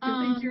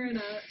 I think you're in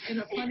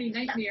a funny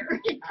nightmare.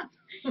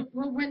 Yeah.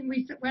 Well,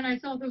 when I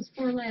saw those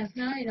 4 last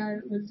night,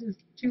 it was just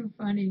too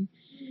funny.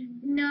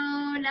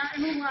 No, not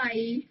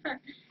Hawaii.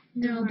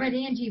 No, but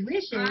Angie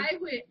wishes. I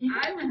would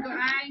go.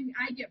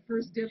 I get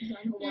first dibs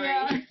on Hawaii,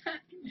 Yeah.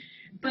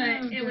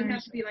 but it would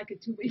have to be like a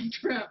 2-week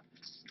trip.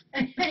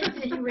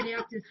 You would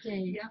have to stay.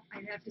 Yep,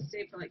 I'd have to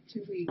stay for like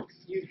 2 weeks.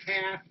 You'd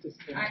have to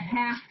stay. I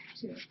have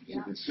to. You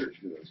Yeah. can search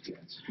for those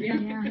cats.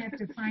 Yeah, I have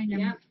to find them.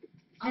 Yep.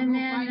 I'll And go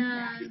then find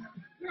them.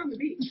 They're on the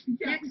beach.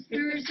 Yeah. next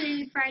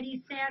Thursday,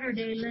 Friday,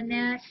 Saturday,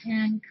 Lynette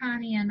and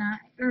Connie and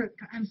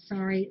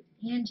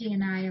Angie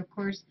and I, of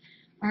course,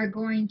 are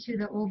going to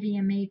the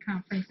OVMA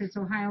conference. It's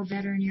Ohio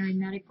Veterinary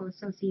Medical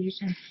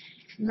Association.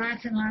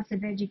 Lots and lots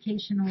of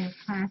educational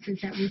classes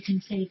that we can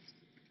take.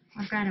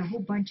 I've got a whole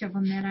bunch of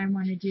them that I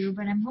want to do,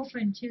 but I'm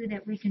hoping, too,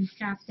 that we can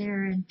stop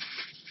there and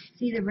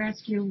see the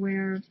rescue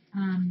where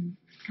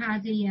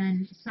Kazi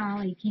and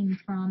Solly came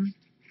from.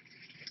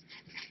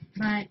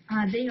 But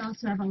they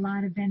also have a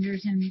lot of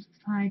vendors, and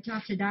I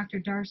talked to Dr.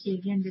 Darcy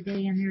again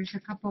today, and there's a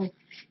couple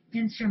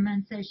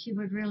instruments that she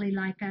would really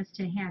like us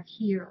to have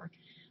here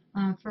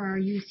for our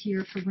use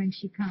here for when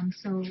she comes.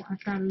 So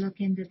I've got to look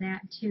into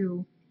that,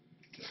 too.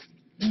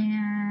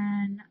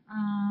 And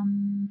I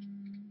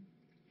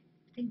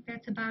think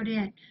that's about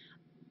it.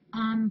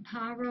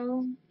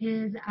 Paro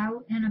is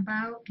out and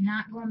about,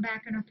 not going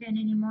back in her pen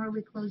anymore.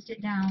 We closed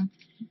it down,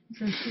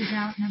 so she's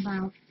out and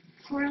about.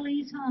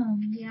 Coralie's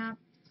home, yeah.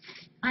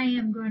 I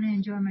am going to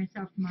enjoy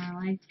myself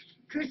tomorrow.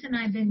 Chris and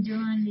I have been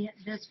doing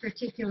this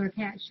particular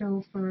cat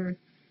show for,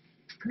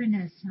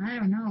 goodness, I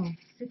don't know,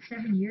 6,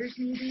 7 years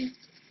maybe.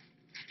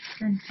 It's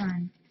been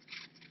fun.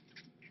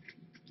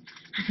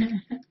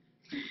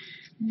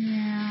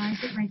 Yeah, I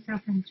get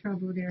myself in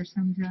trouble there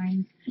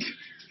sometimes.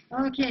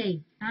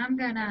 Okay, I'm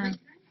gonna.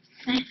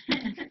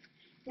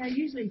 Yeah,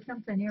 usually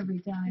something every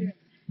time.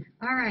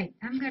 All right,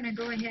 I'm gonna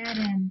go ahead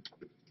and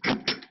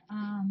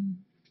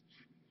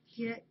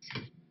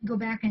go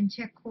back and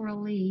check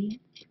Coralie.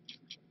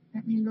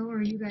 Let me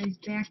lower you guys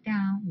back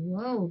down.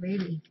 Whoa,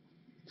 baby.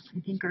 I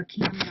think our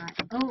cam's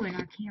and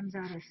our cam's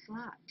out of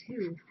slot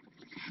too.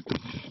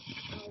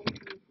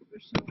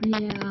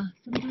 Yeah,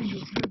 sometimes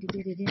it's hard to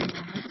get it in there.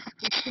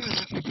 Let's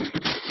switch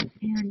up.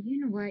 And you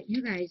know what?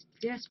 You guys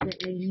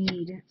desperately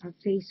need a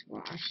face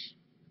wash.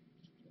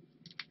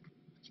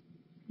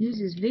 This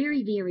is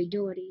very, very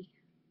dirty.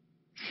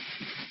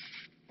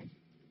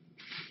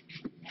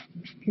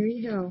 Here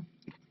you go.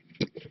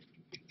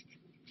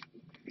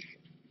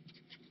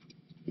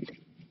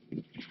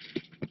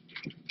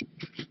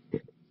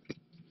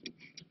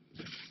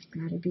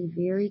 Gotta be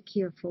very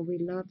careful. We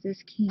love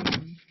this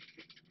can.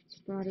 It's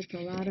brought us a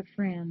lot of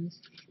friends.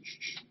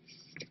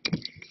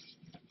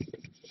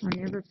 I'll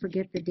never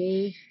forget the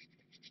day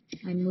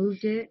I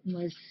moved it and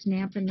was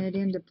snapping it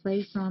into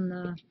place on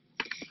the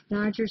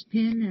Dodgers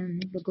pin,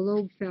 and the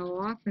globe fell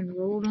off and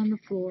rolled on the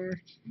floor.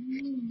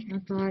 I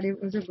thought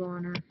it was a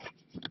goner.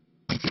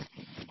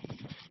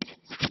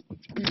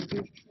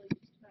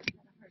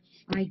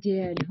 I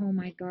did. Oh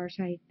my gosh,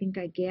 I think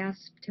I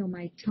gasped till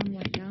my tongue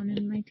went down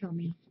in my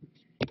tummy.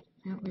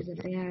 That was a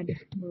bad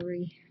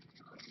worry.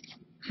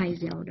 Hi,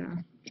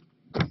 Zelda.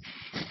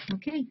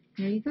 Okay,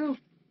 there you go.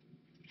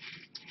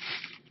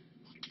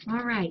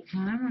 All right,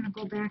 well, I'm going to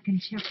go back and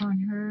check on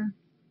her.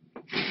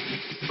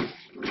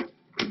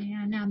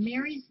 And now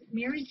Mary's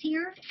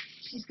here.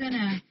 She's going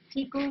to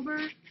take over.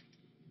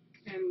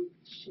 And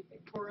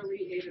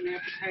Coralie ate an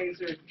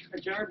appetizer, a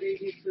jar of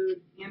baby food,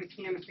 and a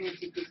can of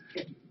fancy food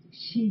kitten.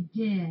 She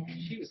did.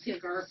 She was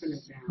scarfing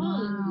it down.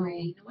 Wow.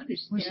 Holy, no wonder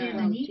she's Well, she got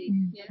hasn't allergy.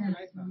 eaten Yeah, since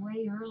I thought.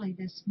 way early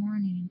this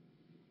morning,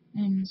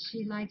 and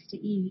she likes to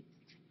eat.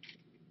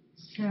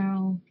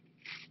 So